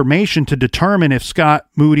enough information to determine if Scott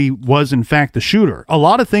Moody was in fact the shooter. A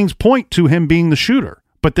lot of things point to him being the shooter.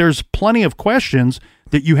 But there's plenty of questions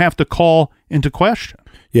that you have to call into question.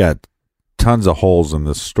 Yeah, tons of holes in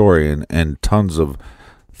this story and tons of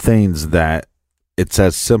things that it's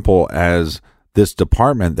as simple as this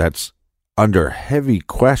department that's under heavy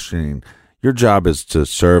questioning. Your job is to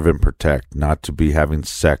serve and protect, not to be having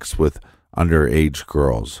sex with underage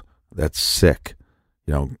girls. That's sick.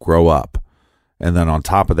 Grow up. And then on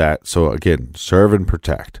top of that, so again, serve and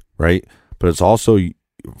protect, right? But it's also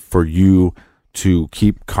for you to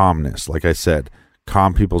keep calmness. Like I said,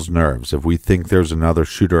 calm people's nerves if we think there's another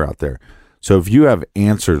shooter out there. So if you have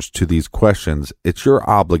answers to these questions, it's your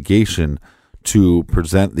obligation to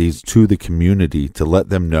present these to the community to let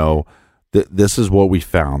them know that this is what we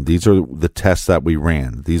found. These are the tests that we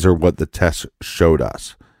ran. These are what the tests showed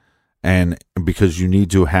us. And because you need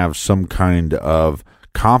to have some kind of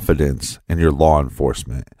confidence in your law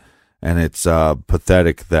enforcement. And it's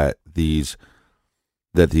pathetic that these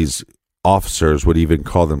officers would even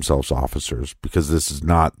call themselves officers, because this is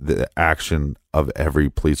not the action of every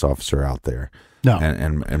police officer out there. No.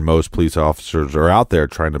 And most police officers are out there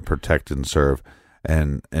trying to protect and serve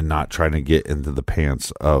and not trying to get into the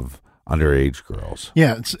pants of underage girls.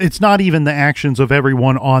 Yeah, it's not even the actions of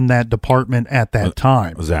everyone on that department at that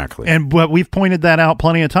time. Exactly. But we've pointed that out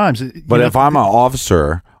plenty of times. But if I'm an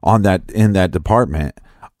officer in that department,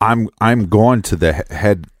 I'm going to the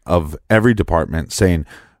head of every department saying,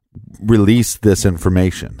 release this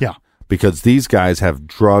information. Yeah. Because these guys have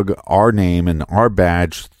drug our name and our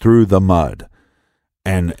badge through the mud.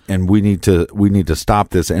 And we need to stop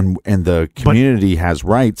this, and the community has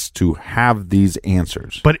rights to have these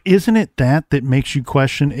answers. But isn't it that makes you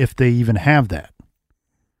question if they even have that?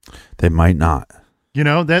 They might not.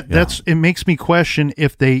 It makes me question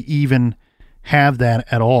if they even have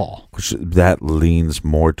that at all. That leans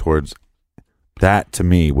more towards that, to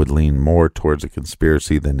me, would lean more towards a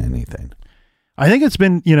conspiracy than anything. I think it's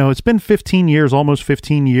been 15 years, almost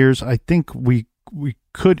 15 years. I think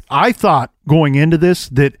I thought going into this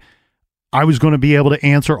that I was going to be able to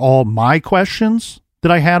answer all my questions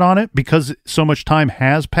that I had on it because so much time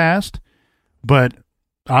has passed, but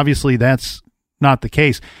obviously that's not the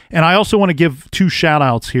case. And I also want to give two shout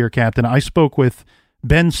outs here, Captain. I spoke with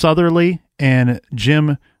Ben Southerly and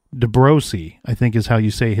Jim DeBrosi, I think is how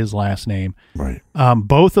you say his last name. Right.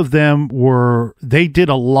 Both of them they did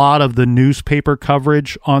a lot of the newspaper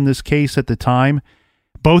coverage on this case at the time.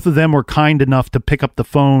 Both of them were kind enough to pick up the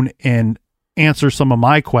phone and answer some of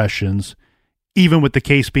my questions, even with the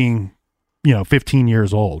case being, 15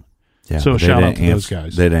 years old. Yeah, so shout out to those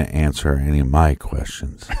guys. They didn't answer any of my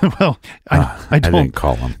questions. Well, I didn't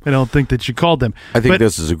call them. I don't think that you called them. I think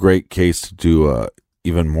this is a great case to do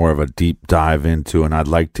even more of a deep dive into, and I'd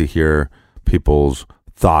like to hear people's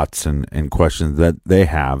thoughts and questions that they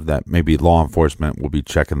have that maybe law enforcement will be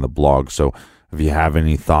checking the blog. So if you have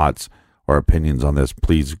any thoughts or opinions on this,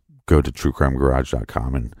 please go to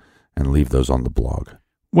truecrimegarage.com and leave those on the blog.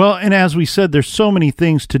 Well, and as we said, there's so many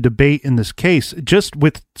things to debate in this case, just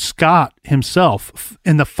with Scott himself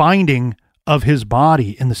and the finding of his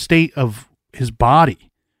body and the state of his body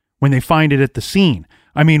when they find it at the scene.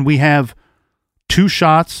 I mean, we have 2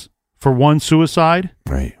 shots for 1 suicide.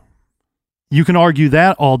 Right. You can argue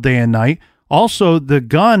that all day and night. Also, the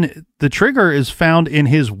gun, the trigger is found in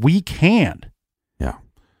his weak hand. Yeah.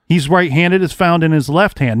 He's right-handed. It's found in his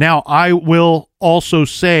left hand. Now, I will also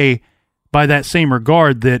say, by that same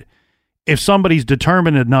regard, that if somebody's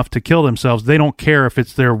determined enough to kill themselves, they don't care if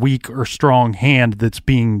it's their weak or strong hand that's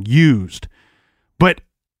being used. But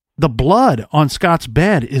the blood on Scott's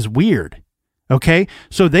bed is weird. Okay,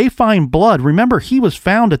 so they find blood. Remember, he was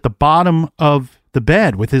found at the bottom of the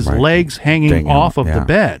bed with his legs hanging off of the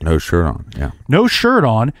bed. No shirt on. Yeah. No shirt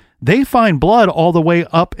on. They find blood all the way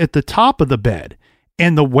up at the top of the bed.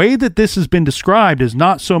 And the way that this has been described is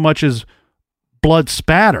not so much as blood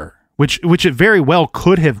spatter, which it very well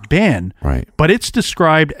could have been. Right. But it's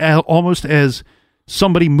described almost as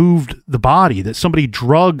somebody moved the body, that somebody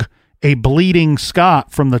drug a bleeding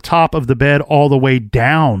Scott from the top of the bed all the way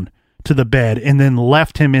down to the bed and then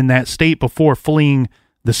left him in that state before fleeing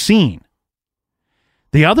the scene.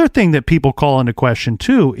 The other thing that people call into question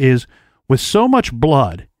too is, with so much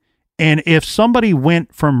blood, and if somebody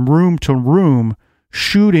went from room to room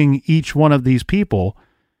shooting each one of these people,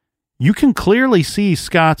 you can clearly see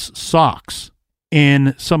Scott's socks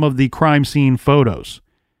in some of the crime scene photos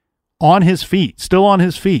on his feet, still on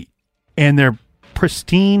his feet, and they're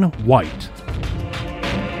pristine white.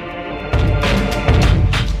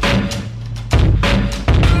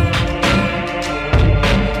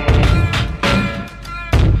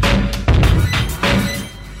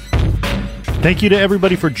 Thank you to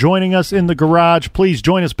everybody for joining us in the garage. Please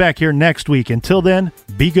join us back here next week. Until then,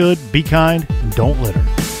 be good, be kind, and don't litter.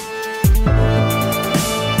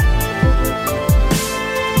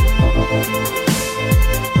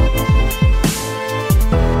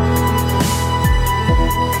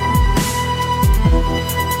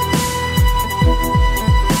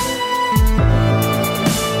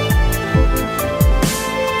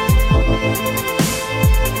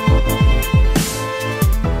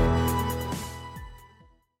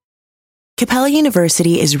 Capella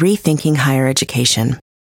University is rethinking higher education.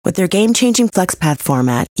 With their game-changing FlexPath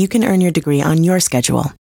format, you can earn your degree on your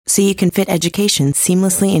schedule, so you can fit education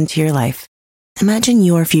seamlessly into your life. Imagine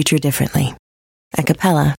your future differently at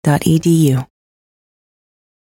capella.edu.